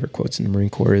of my favorite quotes in the Marine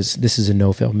Corps is, "This is a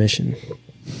no-fail mission,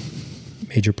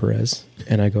 Major Perez."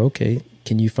 And I go, okay,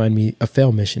 can you find me a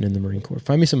fail mission in the Marine Corps?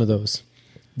 Find me some of those.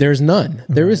 There's none.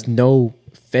 There is no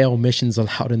fail missions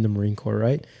allowed in the Marine Corps,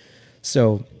 right?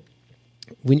 So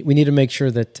we need to make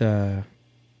sure that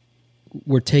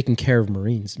we're taking care of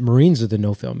Marines. Marines are the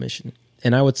no-fail mission.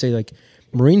 And I would say, like,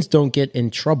 Marines don't get in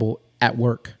trouble at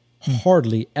work.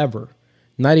 Hardly ever.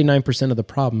 99% of the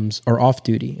problems are off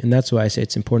duty. And that's why I say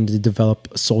it's important to develop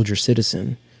a soldier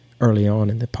citizen early on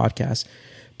in the podcast.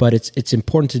 But it's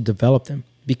important to develop them,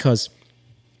 because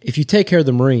if you take care of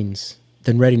the Marines,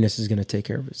 then readiness is going to take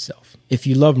care of itself. If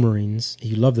you love Marines,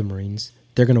 you love the Marines,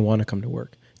 they're going to want to come to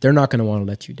work. They're not going to want to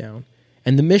let you down.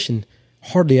 And the mission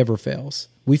hardly ever fails.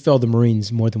 We fail the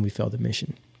Marines more than we fail the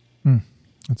mission.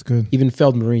 That's good. Even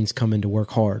failed Marines come in to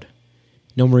work hard.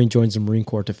 No Marine joins the Marine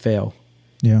Corps to fail.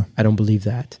 Yeah. I don't believe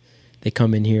that. They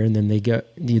come in here and then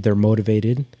they're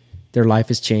motivated. Their life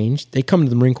has changed. They come to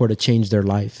the Marine Corps to change their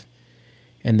life.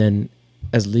 And then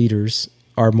as leaders,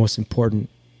 our most important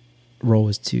role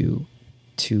is to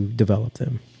develop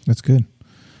them. That's good.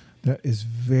 That is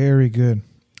very good.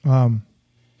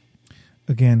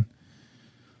 Again,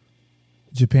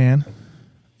 Japan,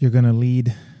 you're going to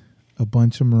lead a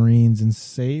bunch of Marines and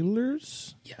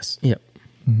sailors? Yes. Yep.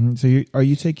 Mm-hmm. So are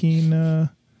you taking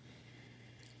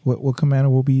what commander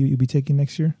will you be taking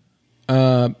next year?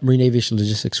 Marine Aviation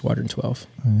Logistics Squadron 12,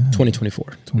 2024.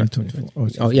 2024.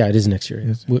 Oh, yeah, it is next year.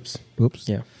 Yes. Whoops.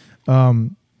 Yeah.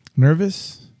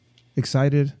 Nervous?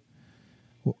 Excited?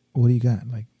 What do you got?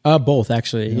 Like both,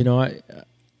 actually. Yeah.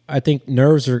 I think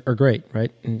nerves are great,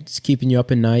 right? And it's keeping you up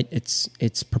at night.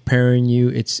 It's preparing you.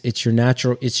 It's your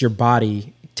natural. It's your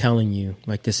body telling you,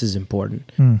 like, this is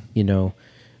important.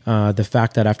 The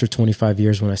fact that after 25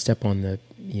 years, when I step on the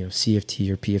CFT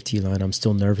or PFT line, I'm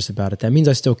still nervous about it. That means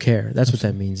I still care. That's what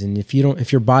that means. And if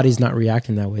your body's not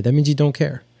reacting that way, that means you don't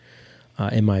care,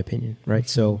 in my opinion, right?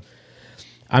 So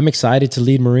I'm excited to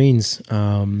lead Marines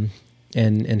and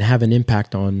have an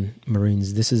impact on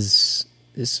Marines. This is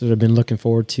what I've been looking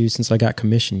forward to since I got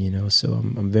commissioned, so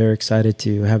I'm very excited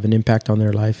to have an impact on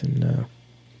their life and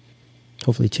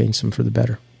hopefully change some for the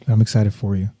better. I'm excited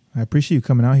for you. I appreciate you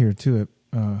coming out here too.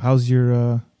 How's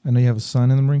your, I know you have a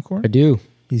son in the Marine Corps? I do.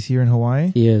 He's here in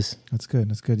Hawaii? He is. That's good.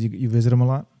 That's good. You visit him a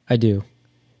lot? I do.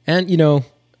 And,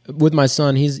 with my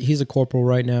son, he's a corporal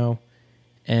right now,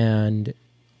 and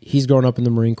he's grown up in the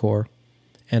Marine Corps.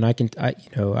 And I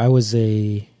was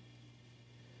a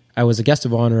guest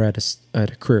of honor at a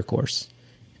career course.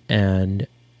 And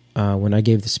when I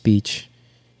gave the speech,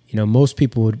 most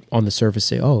people would on the surface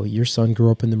say, "Oh, your son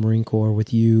grew up in the Marine Corps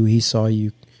with you. He saw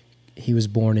you. He was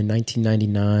born in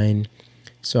 1999.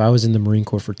 So I was in the Marine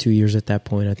Corps for 2 years at that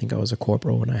point. I think I was a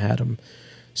corporal when I had him.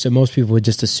 So most people would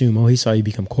just assume, oh, he saw you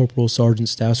become corporal, sergeant,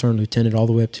 staff sergeant, lieutenant, all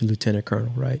the way up to lieutenant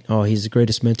colonel, right? Oh, he's the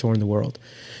greatest mentor in the world.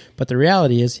 But the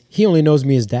reality is he only knows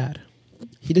me as dad.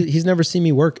 He's never seen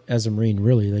me work as a Marine,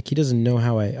 really. Like, he doesn't know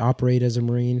how I operate as a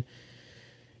Marine.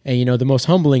 And, the most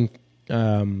humbling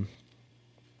moment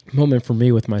for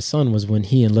me with my son was when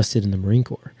he enlisted in the Marine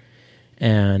Corps.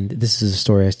 And this is a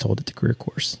story I told at the career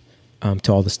course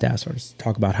to all the staff sergeants.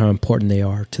 Talk about how important they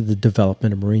are to the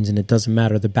development of Marines, and it doesn't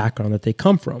matter the background that they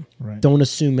come from. Right. Don't Don't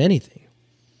assume anything.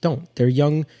 They're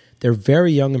young. They're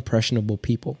very young, impressionable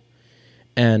people.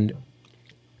 And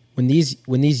when these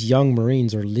young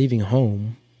Marines are leaving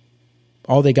home,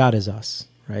 all they got is us,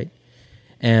 right?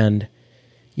 And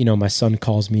my son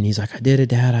calls me and he's like, "I did it,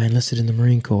 Dad. I enlisted in the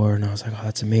Marine Corps." And I was like, "Oh,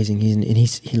 that's amazing." He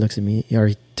looks at me, or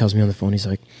he tells me on the phone, he's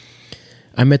like,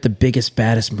 "I met the biggest,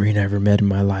 baddest Marine I ever met in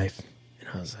my life." And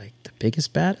I was like, "The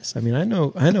biggest baddest? I mean, I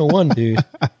know one dude.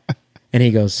 And he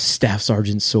goes, Staff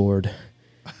Sergeant Sword.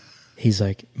 He's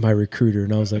like, my recruiter.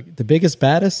 And I was like, the biggest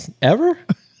baddest ever?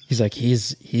 He's like,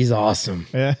 he's awesome.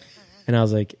 Yeah. And I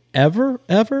was like, ever?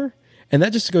 And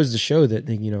that just goes to show that,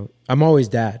 I'm always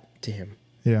dad to him.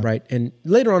 Yeah. Right. And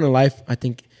later on in life, I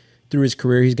think through his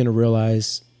career, he's going to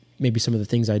realize maybe some of the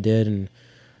things I did. And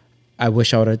I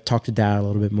wish I would have talked to dad a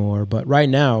little bit more. But right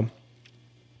now,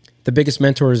 the biggest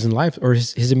mentors in life are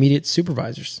his immediate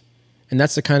supervisors. And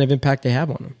that's the kind of impact they have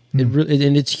on him.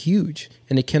 And it's huge.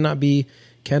 And it cannot be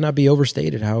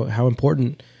overstated how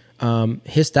important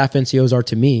his staff NCOs are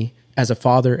to me as a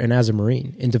father and as a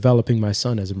Marine in developing my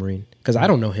son as a Marine. Because I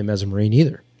don't know him as a Marine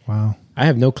either. Wow. I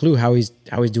have no clue how he's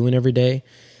doing every day.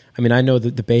 I mean, I know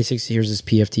the basics. Here's his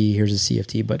PFT, here's his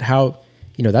CFT, but how,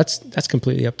 that's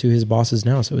completely up to his bosses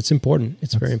now. So it's important.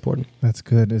 It's very important. That's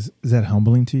good. Is that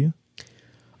humbling to you?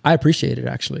 I appreciate it,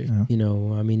 actually. Yeah.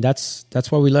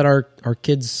 That's why we let our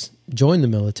kids join the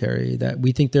military, that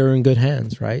we think they're in good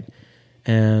hands, right?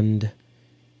 And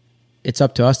it's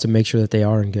up to us to make sure that they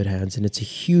are in good hands. And it's a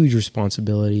huge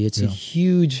responsibility. It's a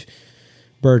huge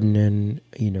burden. And,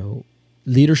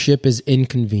 leadership is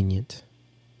inconvenient.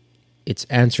 It's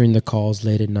answering the calls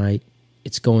late at night.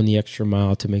 It's going the extra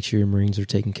mile to make sure your Marines are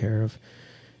taken care of.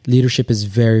 Leadership is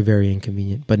very, very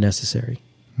inconvenient, but necessary.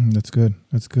 That's good.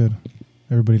 That's good.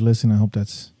 Everybody listening, I hope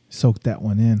that's soaked that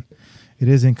one in. It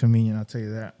is inconvenient, I'll tell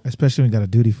you that. Especially when you got a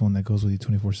duty phone that goes with you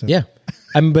 24/7. Yeah.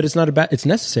 But it's not it's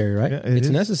necessary, right? Yeah, it's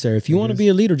necessary. If you want to be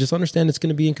a leader, just understand it's going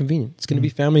to be inconvenient. It's going to be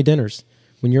family dinners.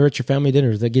 When you're at your family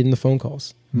dinners, they're getting the phone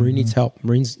calls. Marine needs help.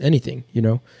 Marines, anything,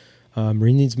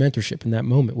 Marine needs mentorship in that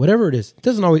moment. Whatever it is.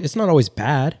 It's not always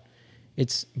bad.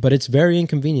 But it's very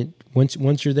inconvenient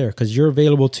once you're there, because you're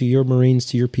available to your Marines,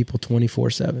 to your people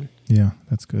 24/7. Yeah,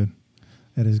 that's good.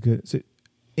 That is good. So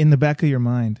in the back of your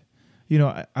mind,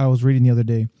 I was reading the other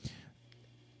day,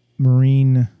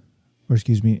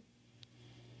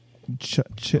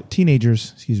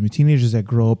 teenagers that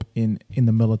grow up in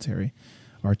the military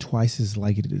are twice as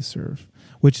likely to serve,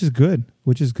 which is good.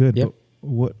 Yep.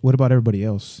 But what about everybody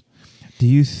else? Do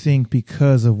you think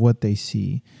because of what they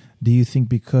see, do you think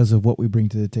because of what we bring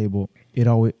to the table,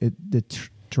 it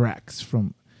detracts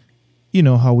from,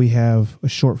 how we have a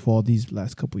shortfall these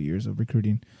last couple of years of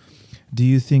recruiting? Do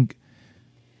you think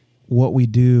what we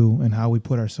do and how we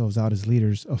put ourselves out as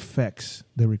leaders affects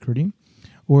the recruiting,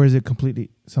 or is it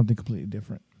something completely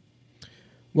different?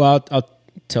 Well, I'll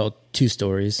tell two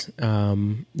stories.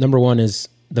 Number one is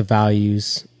the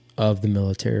values of the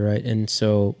military, right? And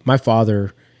so my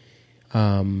father,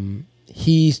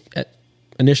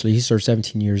 initially he served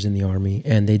 17 years in the Army,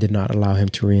 and they did not allow him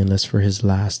to re-enlist for his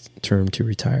last term to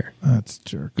retire. That's a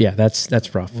jerk. Yeah,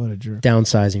 that's rough. What a jerk.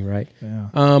 Downsizing, right?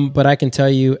 Yeah. But I can tell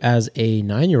you, as a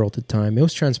 9-year-old at the time, it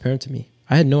was transparent to me.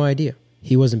 I had no idea.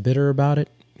 He wasn't bitter about it.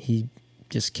 He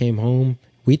just came home.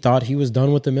 We thought he was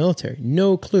done with the military.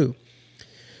 No clue.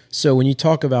 So when you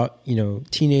talk about,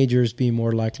 teenagers being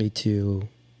more likely to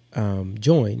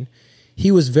join,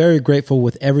 he was very grateful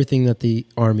with everything that the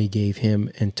Army gave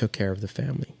him and took care of the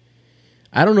family.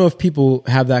 I don't know if people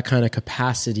have that kind of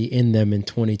capacity in them in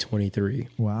 2023.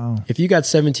 Wow. If you got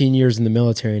 17 years in the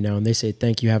military now and they say,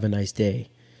 thank you, have a nice day,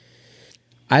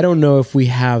 I don't know if we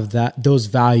have those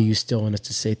values still in us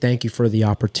to say thank you for the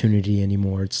opportunity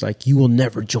anymore. It's like, you will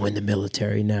never join the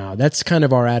military now. That's kind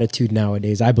of our attitude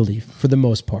nowadays, I believe, for the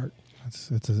most part.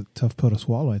 It's a tough pill to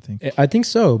swallow, I think. I think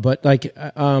so. But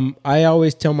I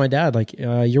always tell my dad,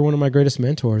 you're one of my greatest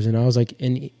mentors. And I was like,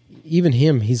 and even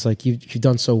him, he's like, you've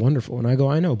done so wonderful. And I go,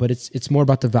 I know, but it's more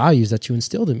about the values that you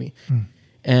instilled in me.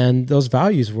 And those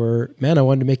values were, man, I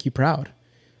wanted to make you proud.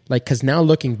 Because now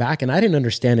looking back, and I didn't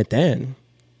understand it then,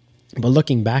 but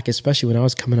looking back, especially when I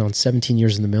was coming on 17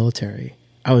 years in the military,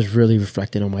 I was really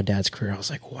reflecting on my dad's career. I was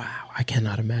like, wow, I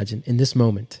cannot imagine in this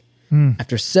moment,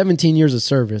 after 17 years of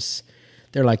service,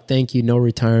 they're like, thank you, no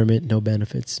retirement, no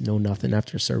benefits, no nothing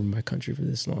after serving my country for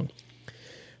this long.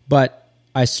 But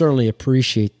I certainly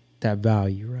appreciate that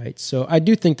value, right? So I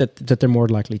do think that they're more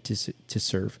likely to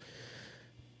serve.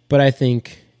 But I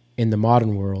think in the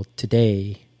modern world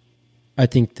today, I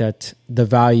think that the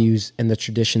values and the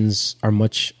traditions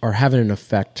are having an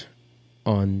effect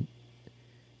on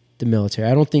the military.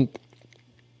 I don't think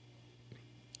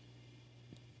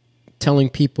telling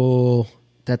people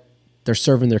that they're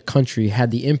serving their country had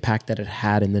the impact that it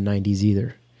had in the 90s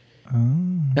either.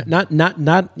 Not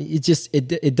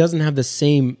it doesn't have the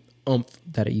same oomph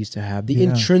that it used to have. The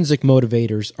intrinsic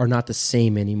motivators are not the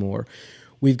same anymore.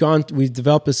 We've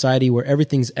developed a society where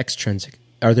everything's extrinsic.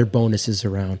 Are there bonuses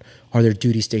around? Are there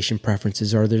duty station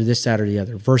preferences? Are there this, that, or the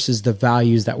other? Versus the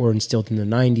values that were instilled in the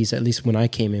 90s, at least when I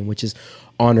came in, which is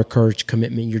honor, courage,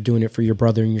 commitment. You're doing it for your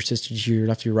brother and your sister, to your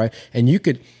left, to your right. And you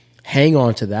could hang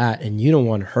on to that, and you don't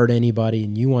want to hurt anybody,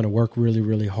 and you want to work really,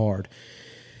 really hard.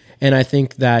 And I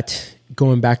think that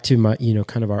going back to my,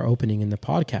 kind of our opening in the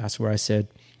podcast where I said,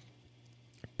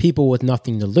 people with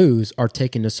nothing to lose are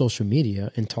taking to social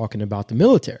media and talking about the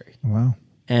military. Wow.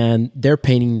 And they're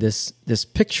painting this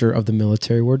picture of the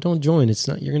military where don't join. It's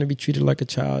not, you're going to be treated like a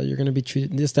child. You're going to be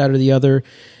treated this, that, or the other.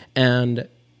 And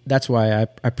that's why I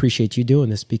appreciate you doing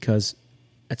this, because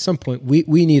at some point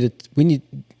we need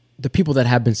the people that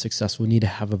have been successful need to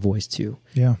have a voice too.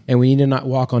 Yeah. And we need to not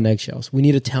walk on eggshells. We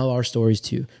need to tell our stories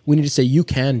too. We need to say you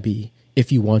can be,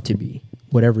 if you want to be,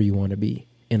 whatever you want to be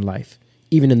in life.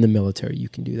 Even in the military, you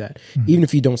can do that. Mm-hmm. Even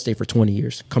if you don't stay for 20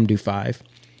 years, come do 5.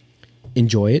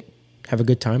 Enjoy it. Have a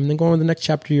good time, and then go on to the next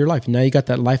chapter of your life. Now you got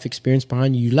that life experience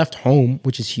behind you. You left home,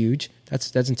 which is huge.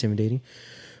 That's intimidating.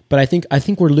 But I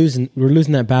think we're losing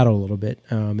that battle a little bit,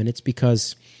 and it's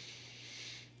because,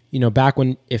 back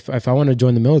when if I wanted to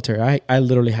join the military, I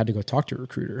literally had to go talk to a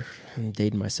recruiter. I'm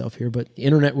dating myself here, but the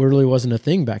internet really wasn't a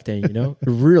thing back then.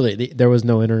 Really, there was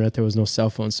no internet, there was no cell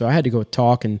phone, so I had to go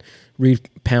talk and read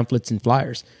pamphlets and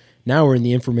flyers. Now we're in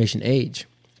the information age,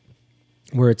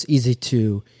 where it's easy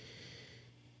to.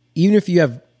 Even if you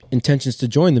have intentions to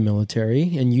join the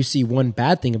military and you see one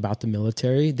bad thing about the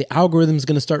military, the algorithm is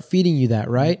going to start feeding you that,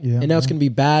 right? Yeah, and now it's going to be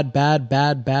bad, bad,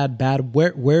 bad, bad, bad.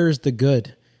 Where's the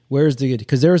good? Where's the good?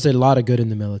 Because there's a lot of good in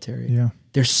the military. Yeah.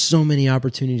 There's so many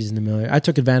opportunities in the military. I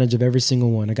took advantage of every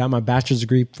single one. I got my bachelor's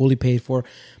degree fully paid for,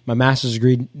 my master's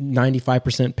degree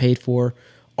 95% paid for.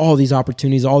 All these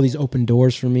opportunities, all these open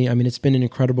doors for me. I mean, it's been an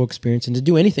incredible experience. And to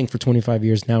do anything for 25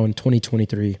 years now in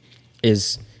 2023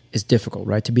 is difficult,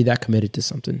 right? To be that committed to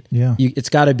something. Yeah. It's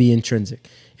got to be intrinsic.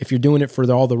 If you're doing it for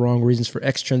all the wrong reasons, for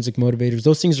extrinsic motivators,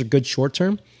 those things are good short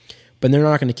term, but they're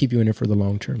not going to keep you in it for the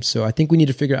long term. So I think we need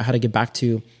to figure out how to get back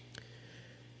to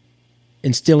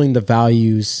instilling the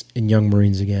values in young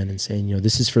Marines again and saying,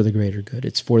 this is for the greater good.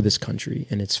 It's for this country,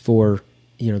 and it's for,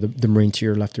 the Marine to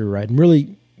your left or right, and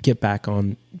really get back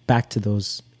to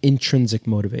those intrinsic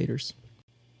motivators.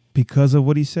 Because of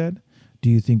what he said, do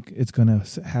you think it's going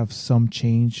to have some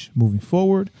change moving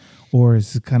forward? Or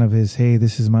is it kind of his, hey,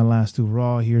 this is my last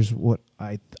hurrah, here's what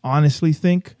I honestly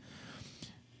think,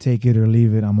 take it or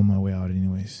leave it, I'm on my way out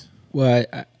anyways? Well,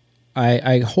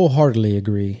 I wholeheartedly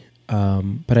agree.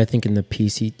 But I think in the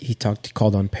piece, he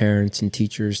called on parents and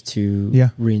teachers to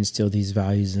reinstill these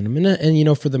values in them.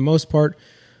 And for the most part,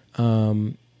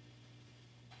 you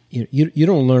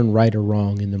don't learn right or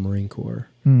wrong in the Marine Corps.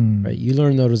 Right? You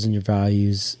learn those in your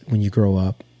values when you grow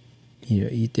up.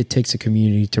 It takes a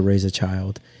community to raise a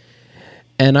child,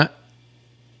 and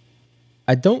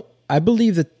I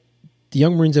believe that the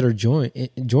young Marines that are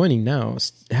joining now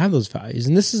have those values,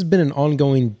 and this has been an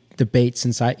ongoing debate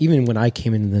since even when I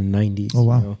came in the 90s. Oh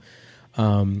wow!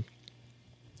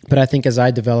 But I think as I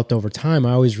developed over time,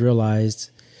 I always realized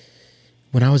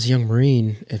when I was a young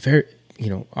Marine,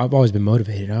 I've always been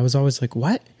motivated. I was always like,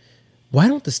 what? Why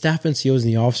don't the staff NCOs and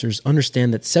the officers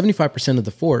understand that 75% of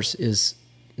the force is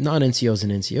non-NCOs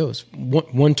and NCOs,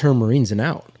 one-term Marines and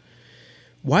out?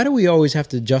 Why do we always have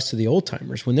to adjust to the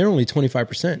old-timers when they're only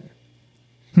 25%?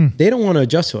 They don't want to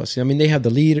adjust to us. I mean, they have the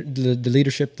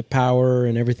leadership, the power,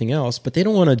 and everything else, but they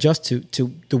don't want to adjust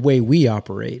to the way we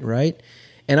operate, right?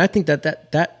 And I think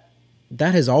that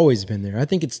has always been there. I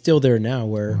think it's still there now,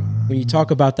 where when you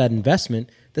talk about that investment,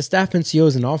 the staff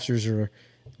NCOs and officers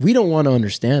we don't want to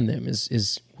understand them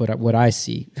is what I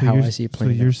see, how I see it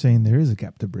playing. So you're saying there is a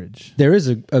gap to bridge. There is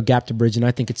a gap to bridge, and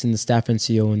I think it's in the staff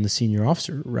NCO and the senior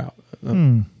officer route,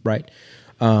 right?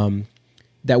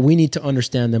 That we need to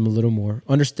understand them a little more,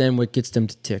 understand what gets them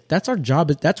to tick. That's our job.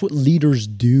 That's what leaders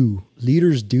do.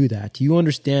 Leaders do that. You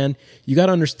got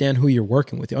to understand who you're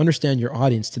working with. You understand your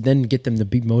audience to then get them to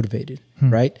be motivated,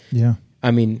 right? Yeah.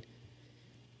 I mean,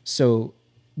 so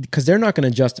because they're not going to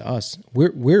adjust to us.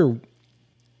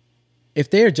 If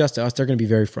they adjust to us, they're going to be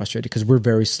very frustrated because we're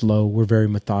very slow. We're very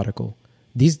methodical.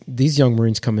 These young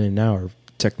Marines coming in now are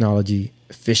technology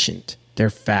efficient. They're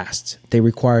fast. They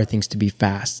require things to be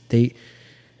fast.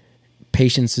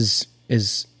 Patience is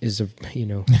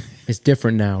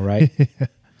different now, right?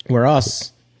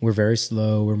 We're very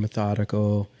slow. We're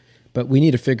methodical, but we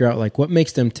need to figure out what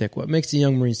makes them tick. What makes the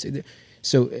young Marines tick?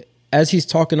 So as he's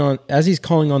calling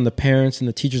on the parents and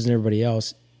the teachers and everybody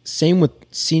else. Same with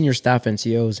senior staff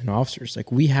NCOs and officers.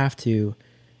 We have to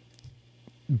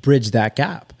bridge that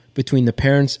gap between the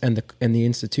parents and the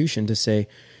institution to say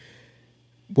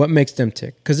what makes them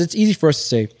tick. Because it's easy for us to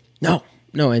say, no,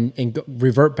 No, and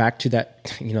revert back to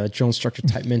that, the drill instructor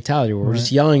type mentality where we're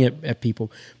just yelling at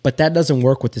people. But that doesn't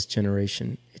work with this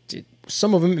generation.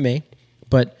 Some of them it may,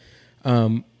 but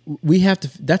we have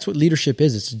to. That's what leadership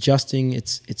is. It's adjusting.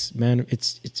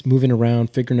 It's moving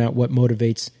around, figuring out what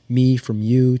motivates me from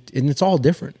you, and it's all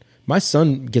different. My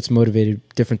son gets motivated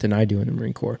different than I do in the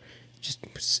Marine Corps.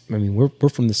 We're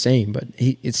from the same, but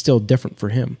it's still different for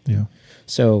him. Yeah.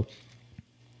 So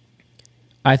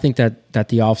I think that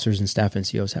the officers and staff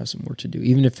NCOs have some work to do,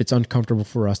 even if it's uncomfortable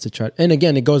for us to try. And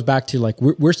again, it goes back to like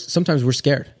we're sometimes we're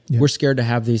scared. Yeah. We're scared to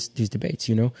have these debates,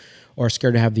 or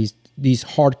scared to have these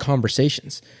hard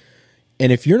conversations.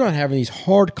 And if you're not having these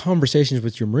hard conversations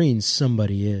with your Marines,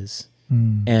 somebody is,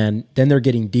 and then they're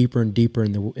getting deeper and deeper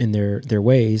in their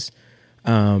ways,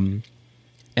 and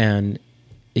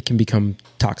it can become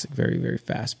toxic very, very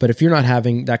fast. But if you're not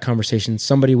having that conversation,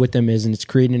 somebody with them is, and it's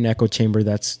creating an echo chamber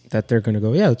that they're going to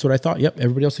go, yeah, that's what I thought. Yep,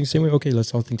 everybody else thinks the same way. Okay,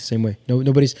 let's all think the same way.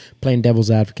 Nobody's playing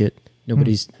devil's advocate.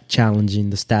 Nobody's challenging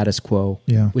the status quo,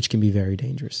 which can be very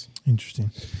dangerous.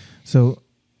 Interesting. So,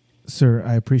 sir,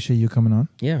 I appreciate you coming on.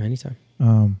 Yeah, anytime.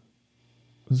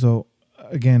 So,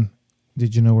 again,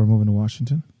 did you know we're moving to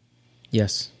Washington?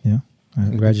 Yes. Yeah.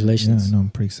 Congratulations. Yeah, I know. I'm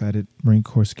pretty excited. Marine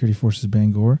Corps Security Forces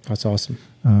Bangor. That's awesome.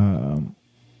 On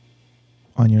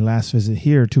your last visit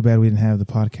here, too bad we didn't have the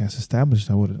podcast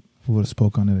established. I would have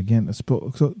spoke on it again.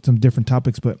 Some different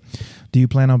topics, but do you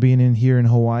plan on being in here in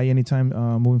Hawaii anytime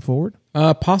moving forward?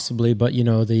 Possibly, but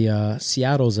the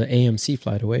Seattle's an AMC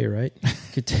flight away, right?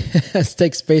 Could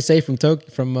take Space A from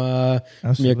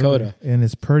Miyakota, and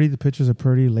it's pretty. The pictures are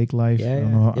pretty. Lake life. Yeah, I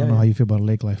don't know how you feel about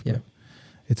lake life, but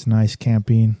it's nice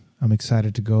camping. I'm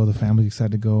excited to go. The family's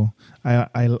excited to go.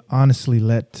 I honestly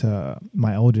let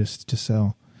my oldest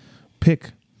Giselle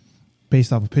pick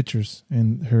based off of pictures,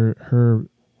 and her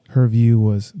view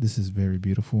was, this is very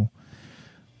beautiful.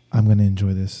 I'm going to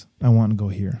enjoy this. I want to go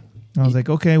here. I was like,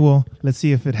 okay, well, let's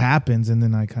see if it happens. And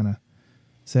then I kind of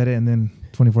said it, and then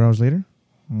 24 hours later,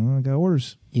 I got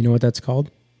orders. You know what that's called?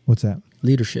 What's that?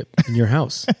 Leadership in your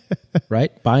house,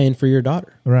 right? Buy-in for your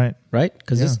daughter, right?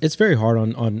 Because it's very hard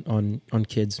on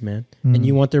kids, man, and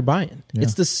you want their buy-in. Yeah.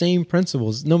 It's the same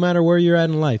principles, no matter where you're at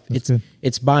in life.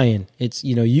 It's buy-in. It's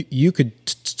you could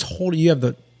totally, you have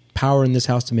the power in this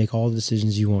house to make all the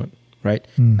decisions you want, right?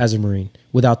 As a Marine,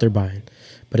 without their buy-in.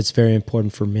 But it's very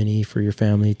important for your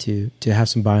family to have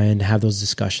some buy-in, to have those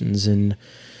discussions, and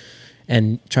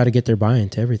try to get their buy-in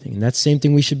to everything. And that's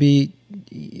the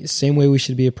same way we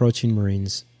should be approaching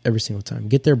Marines every single time.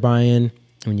 Get their buy-in. And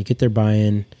when you get their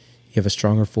buy-in, you have a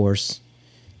stronger force.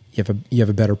 You have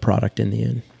a better product in the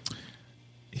end.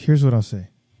 Here's what I'll say.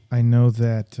 I know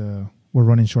that we're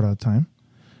running short out of time,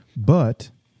 but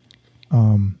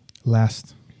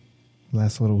last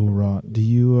little hoorah. Do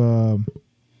you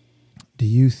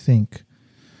think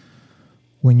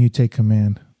when you take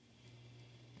command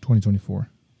 2024,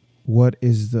 what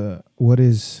is the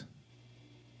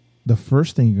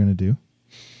first thing you're going to do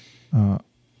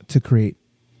to create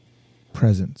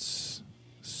presence,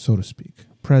 so to speak?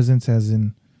 Presence as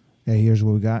in, hey, here's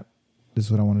what we got. This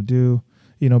is what I want to do.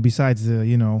 Besides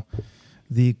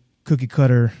the cookie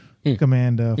cutter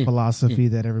command philosophy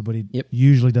that everybody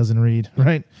usually doesn't read,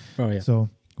 right? Oh, yeah. So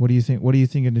what do you think? What are you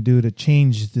thinking to do to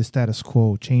change the status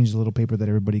quo, change the little paper that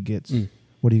everybody gets?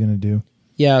 What are you going to do?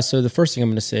 Yeah, so the first thing I'm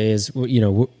going to say is,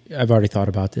 I've already thought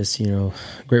about this.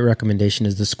 Great recommendation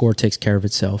is The Score Takes Care of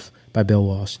Itself by Bill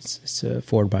Walsh. It's a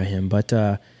forward by him, but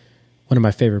one of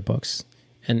my favorite books.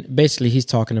 And basically he's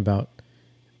talking about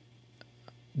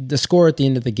the score at the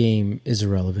end of the game is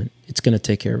irrelevant. It's going to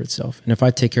take care of itself. And if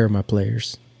I take care of my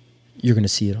players, you're going to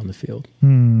see it on the field,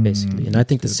 basically. And I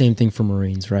think the same thing for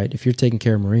Marines, right? If you're taking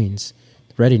care of Marines,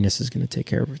 readiness is going to take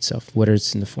care of itself, whether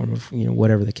it's in the form of,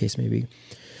 whatever the case may be.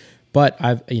 But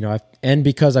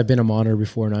because I've been a monitor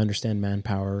before and I understand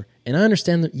manpower, and I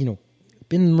understand that, been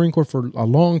in the Marine Corps for a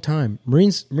long time.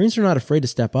 Marines are not afraid to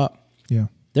step up. Yeah.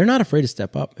 They're not afraid to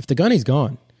step up. If the gunny's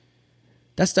gone,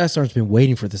 that staff sergeant's been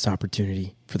waiting for this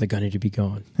opportunity for the gunny to be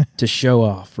gone, to show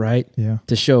off, right? Yeah.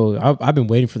 To show, I've been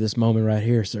waiting for this moment right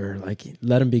here, sir. Like,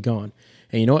 let him be gone.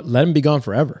 And you know what? Let him be gone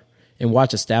forever. And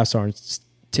watch a staff sergeant,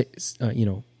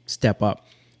 step up.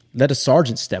 Let a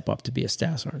sergeant step up to be a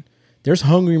staff sergeant. There's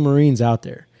hungry Marines out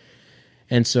there.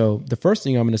 And so the first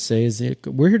thing I'm going to say is that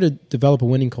we're here to develop a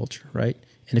winning culture, right?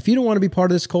 And if you don't want to be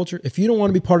part of this culture, if you don't want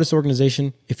to be part of this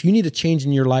organization, if you need a change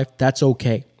in your life, that's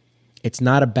okay. It's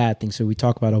not a bad thing. So we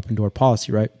talk about open door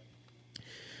policy, right?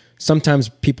 Sometimes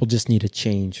people just need a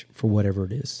change for whatever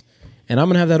it is. And I'm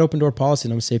going to have that open door policy.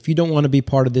 And I'm going to say, if you don't want to be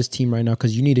part of this team right now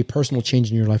because you need a personal change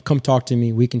in your life, come talk to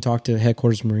me. We can talk to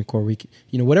headquarters Marine Corps. We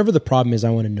can, whatever the problem is, I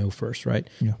want to know first, right?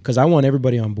 Because I want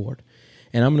everybody on board.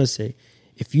 And I'm going to say,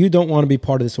 if you don't want to be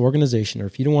part of this organization or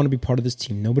if you don't want to be part of this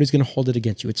team, nobody's going to hold it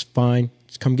against you. It's fine.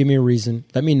 Just come give me a reason.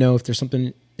 Let me know if there's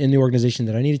something in the organization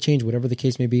that I need to change, whatever the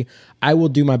case may be. I will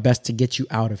do my best to get you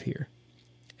out of here.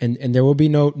 And there will be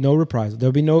no reprisal.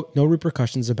 There'll be no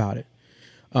repercussions about it.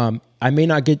 I may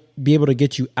not be able to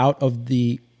get you out of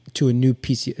to a new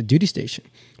a duty station,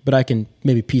 but I can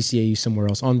maybe PCA you somewhere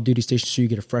else on the duty station so you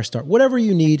get a fresh start. Whatever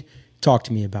you need, talk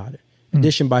to me about it.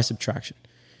 Addition by subtraction.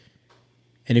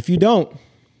 And if you don't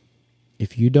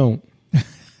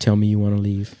tell me you want to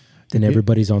leave, then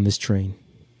everybody's on this train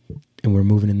and we're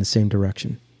moving in the same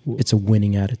direction. It's a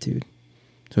winning attitude.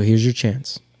 So here's your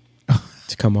chance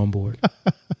to come on board.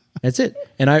 That's it.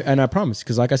 And I promise,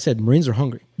 because like I said, Marines are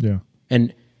hungry. Yeah.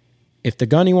 And if the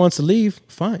gunny wants to leave,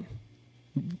 fine.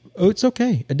 Oh, it's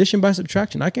okay. Addition by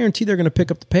subtraction. I guarantee they're going to pick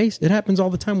up the pace. It happens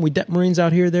all the time. We dep Marines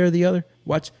out here, there, the other.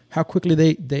 Watch how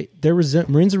quickly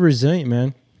Marines are resilient,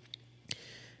 man.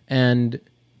 And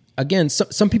again,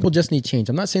 some people just need change.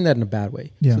 I'm not saying that in a bad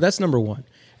way. Yeah. So that's number one.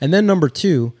 And then number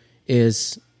two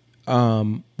is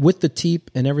with the TEEP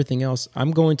and everything else,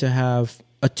 I'm going to have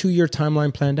a 2-year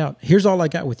timeline planned out. Here's all I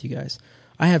got with you guys.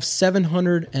 I have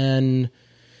 700 and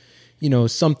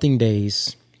something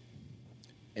days,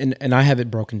 and I have it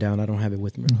broken down. I don't have it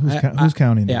with me. Who's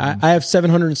counting? Yeah, I have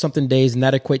 700 and something days, and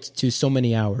that equates to so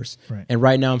many hours. Right. And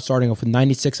right now I'm starting off with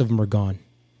 96 of them are gone.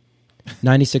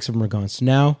 96 of them are gone. So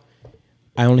now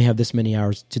I only have this many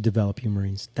hours to develop you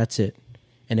Marines. That's it.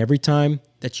 And every time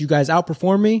that you guys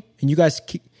outperform me, and you guys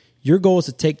your goal is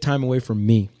to take time away from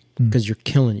me because you're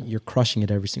killing it. You're crushing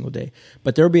it every single day.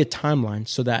 But there will be a timeline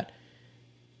so that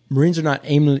Marines are not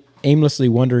aimlessly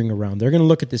wandering around. They're going to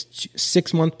look at this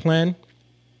 6-month plan.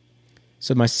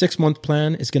 So my 6-month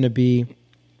plan is going to be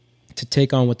to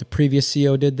take on what the previous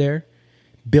CO did there,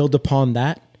 build upon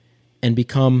that, and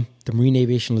become the Marine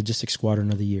Aviation Logistics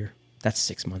Squadron of the Year. That's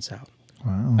 6 months out.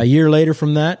 Wow. A year later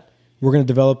from that, we're going to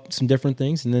develop some different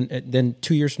things, and then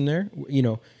 2 years from there,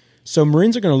 So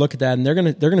Marines are going to look at that, and they're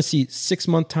going to see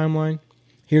 6-month timeline.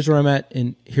 Here's where I'm at,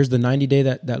 and here's the 90-day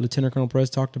that Lieutenant Colonel Perez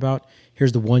talked about.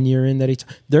 Here's the 1 year in that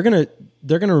they're going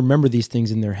to remember these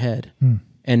things in their head,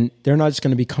 and they're not just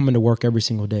going to be coming to work every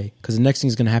single day, because the next thing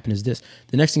is going to happen is this.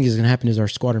 The next thing is going to happen is our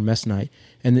squadron mess night,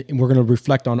 and we're going to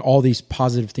reflect on all these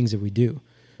positive things that we do.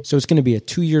 So it's going to be a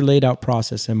 2-year laid out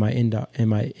process in my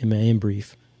in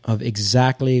brief of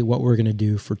exactly what we're going to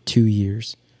do for 2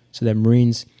 years, so that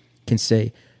Marines can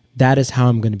say, that is how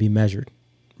I'm going to be measured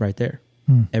right there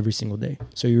every single day.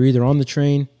 So you're either on the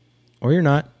train or you're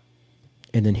not.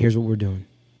 And then here's what we're doing.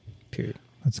 Period.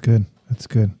 That's good.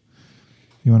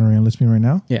 You want to enlist me right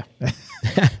now? Yeah.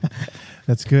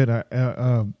 That's good.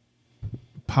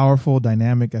 Powerful,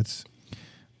 dynamic.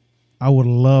 I would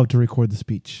love to record the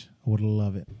speech. I would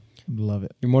love it. Love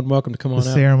it. You're more than welcome to come on out.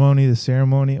 The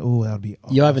ceremony. Oh, that would be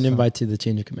awesome. You'll have an invite to the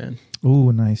change of command.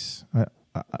 Oh, nice. I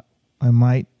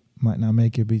might not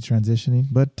make it be transitioning,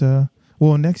 but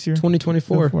next year,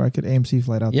 2024, I could AMC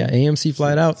flight out. Yeah, there. AMC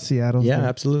flight out. Seattle. Yeah,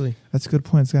 absolutely. That's a good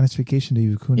point. It's got notification to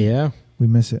you, Iwakuni. Yeah, we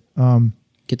miss it.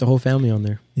 Get the whole family on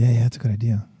there. Yeah, that's a good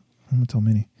idea. I'm gonna tell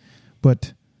Minnie,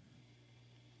 but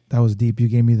that was deep. You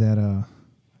gave me that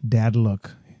dad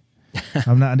look.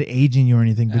 I'm not aging you or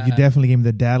anything, but you definitely gave me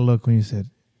the dad look when you said,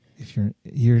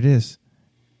 here it is.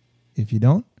 If you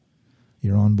don't,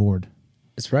 you're on board.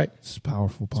 That's right. It's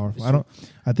powerful.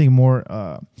 I think more,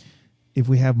 if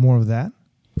we have more of that,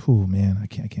 oh man, I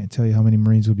can't tell you how many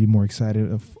Marines would be more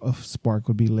excited if Spark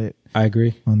would be lit. I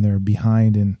agree. On their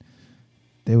behind, and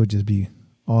they would just be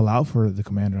all out for the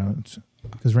commander.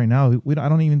 Because right now,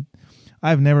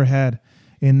 I've never had,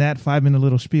 in that 5-minute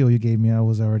little spiel you gave me, I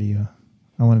was already,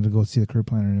 I wanted to go see the career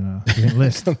planner and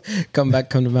enlist. come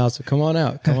to Mouser. Come on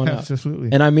out. Absolutely.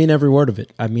 And I mean every word of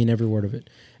it. I mean every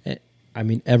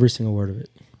single word of it.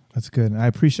 That's good. I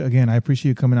appreciate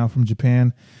you coming out from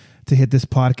Japan to hit this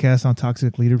podcast on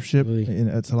toxic leadership. Really?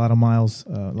 It's a lot of miles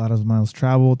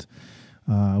traveled.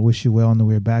 I wish you well on the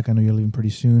way back. I know you're leaving pretty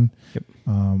soon. Yep.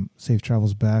 Safe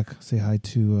travels back. Say hi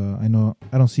to, I know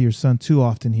I don't see your son too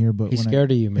often here, but he's scared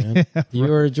of you, man.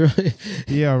 You are a drill.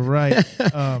 Yeah, right.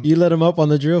 You let him up on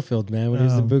the drill field, man, when he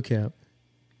was in boot camp.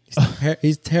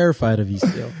 He's terrified of you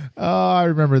still. Oh, I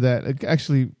remember that.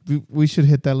 Actually, we should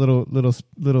hit that little Go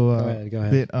ahead.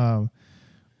 bit.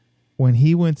 When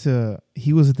he was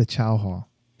at the Chow Hall.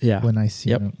 Yeah. When I see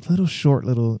him,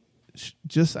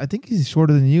 I think he's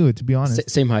shorter than you, to be honest.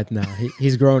 Same height now.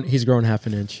 He's grown half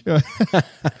an inch.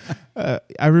 I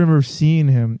remember seeing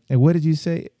him, and what did you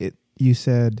say? you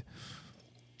said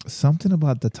something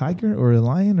about the tiger or a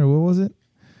lion, or what was it?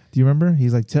 Do you remember?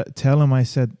 He's like, tell him I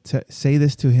said, say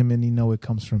this to him and he know it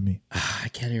comes from me. I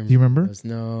can't even remember. Do you remember?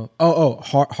 No. Oh,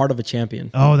 heart of a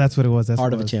champion. Oh, that's what it was. That's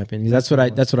Heart what of it a was. champion. That's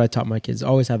what I taught my kids.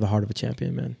 Always have the heart of a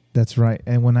champion, man. That's right.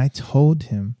 And when I told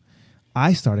him,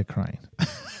 I started crying.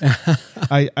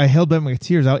 I held back my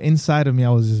tears. Out inside of me,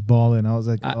 I was just bawling. I was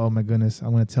like, oh my goodness,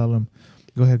 I'm going to tell him.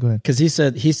 Go ahead. Because he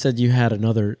said you had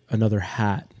another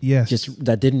hat. Yes. Just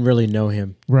that didn't really know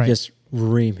him. Right. Just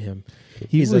ream him.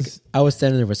 He's like, I was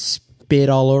standing there with spit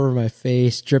all over my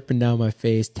face, dripping down my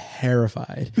face,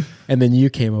 terrified. And then you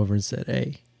came over and said,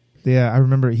 hey. Yeah, I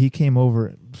remember he came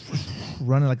over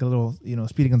running like a little,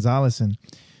 Speedy Gonzalez. And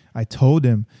I told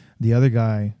him, the other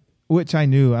guy, which I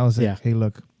knew, I was like, hey,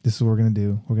 look, this is what we're going to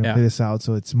do. We're going to play this out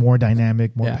so it's more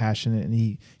dynamic, more passionate, and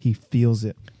he feels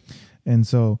it. And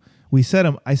so I set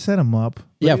him up.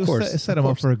 Yeah, of course. I set him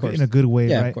up in a good way, right?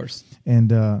 Yeah, of course.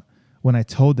 And when I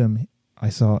told him, I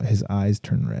saw his eyes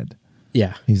turn red.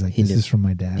 Yeah. He's like, this is from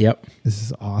my dad. Yep. This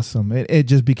is awesome.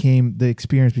 The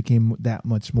experience became that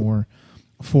much more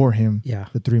for him. Yeah.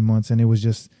 The 3 months. And it was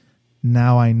just,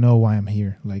 now I know why I'm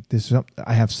here. Like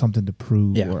I have something to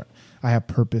prove, or I have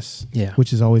purpose. Yeah.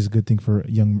 Which is always a good thing for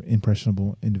young,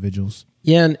 impressionable individuals.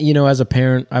 Yeah, and as a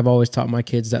parent, I've always taught my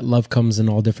kids that love comes in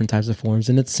all different types of forms,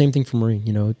 and it's the same thing for Marine.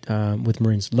 With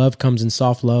Marines, love comes in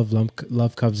soft love.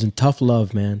 Love comes in tough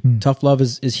love, man. Tough love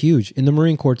is huge in the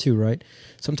Marine Corps too, right?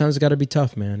 Sometimes it's got to be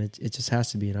tough, man. It just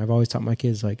has to be, and I've always taught my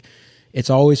kids like it's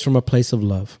always from a place of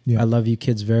love. Yeah. I love you,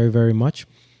 kids, very, very much,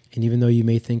 and even though you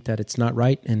may think that it's not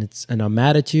right and I'm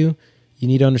mad at you, you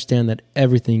need to understand that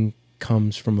everything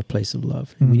comes from a place of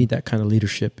love, and we need that kind of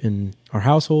leadership in our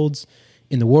households,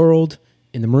 in the world,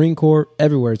 in the Marine Corps,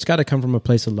 everywhere. It's got to come from a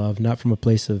place of love, not from a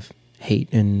place of hate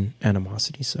and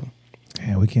animosity. So,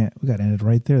 yeah, we got to end it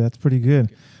right there. That's pretty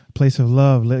good. Place of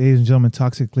love, ladies and gentlemen.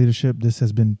 Toxic leadership. This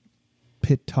has been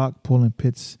Pit Talk, pulling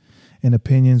pits and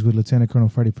opinions with Lieutenant Colonel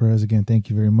Freddie Perez. Again, thank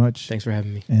you very much. Thanks for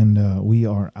having me. And we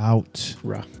are out.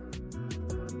 Rah.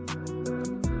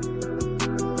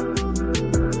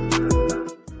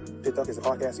 Pit Talk is a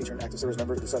podcast featuring active service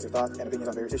members who discuss their thoughts and opinions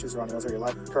on various issues surrounding military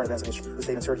life, current events, and issues. The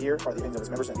statements heard here are the opinions of its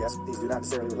members and guests. These do not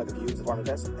necessarily reflect the views of Armed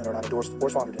Defense and are not endorsed or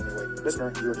sponsored in any way.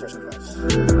 Listener, viewer discretion advised.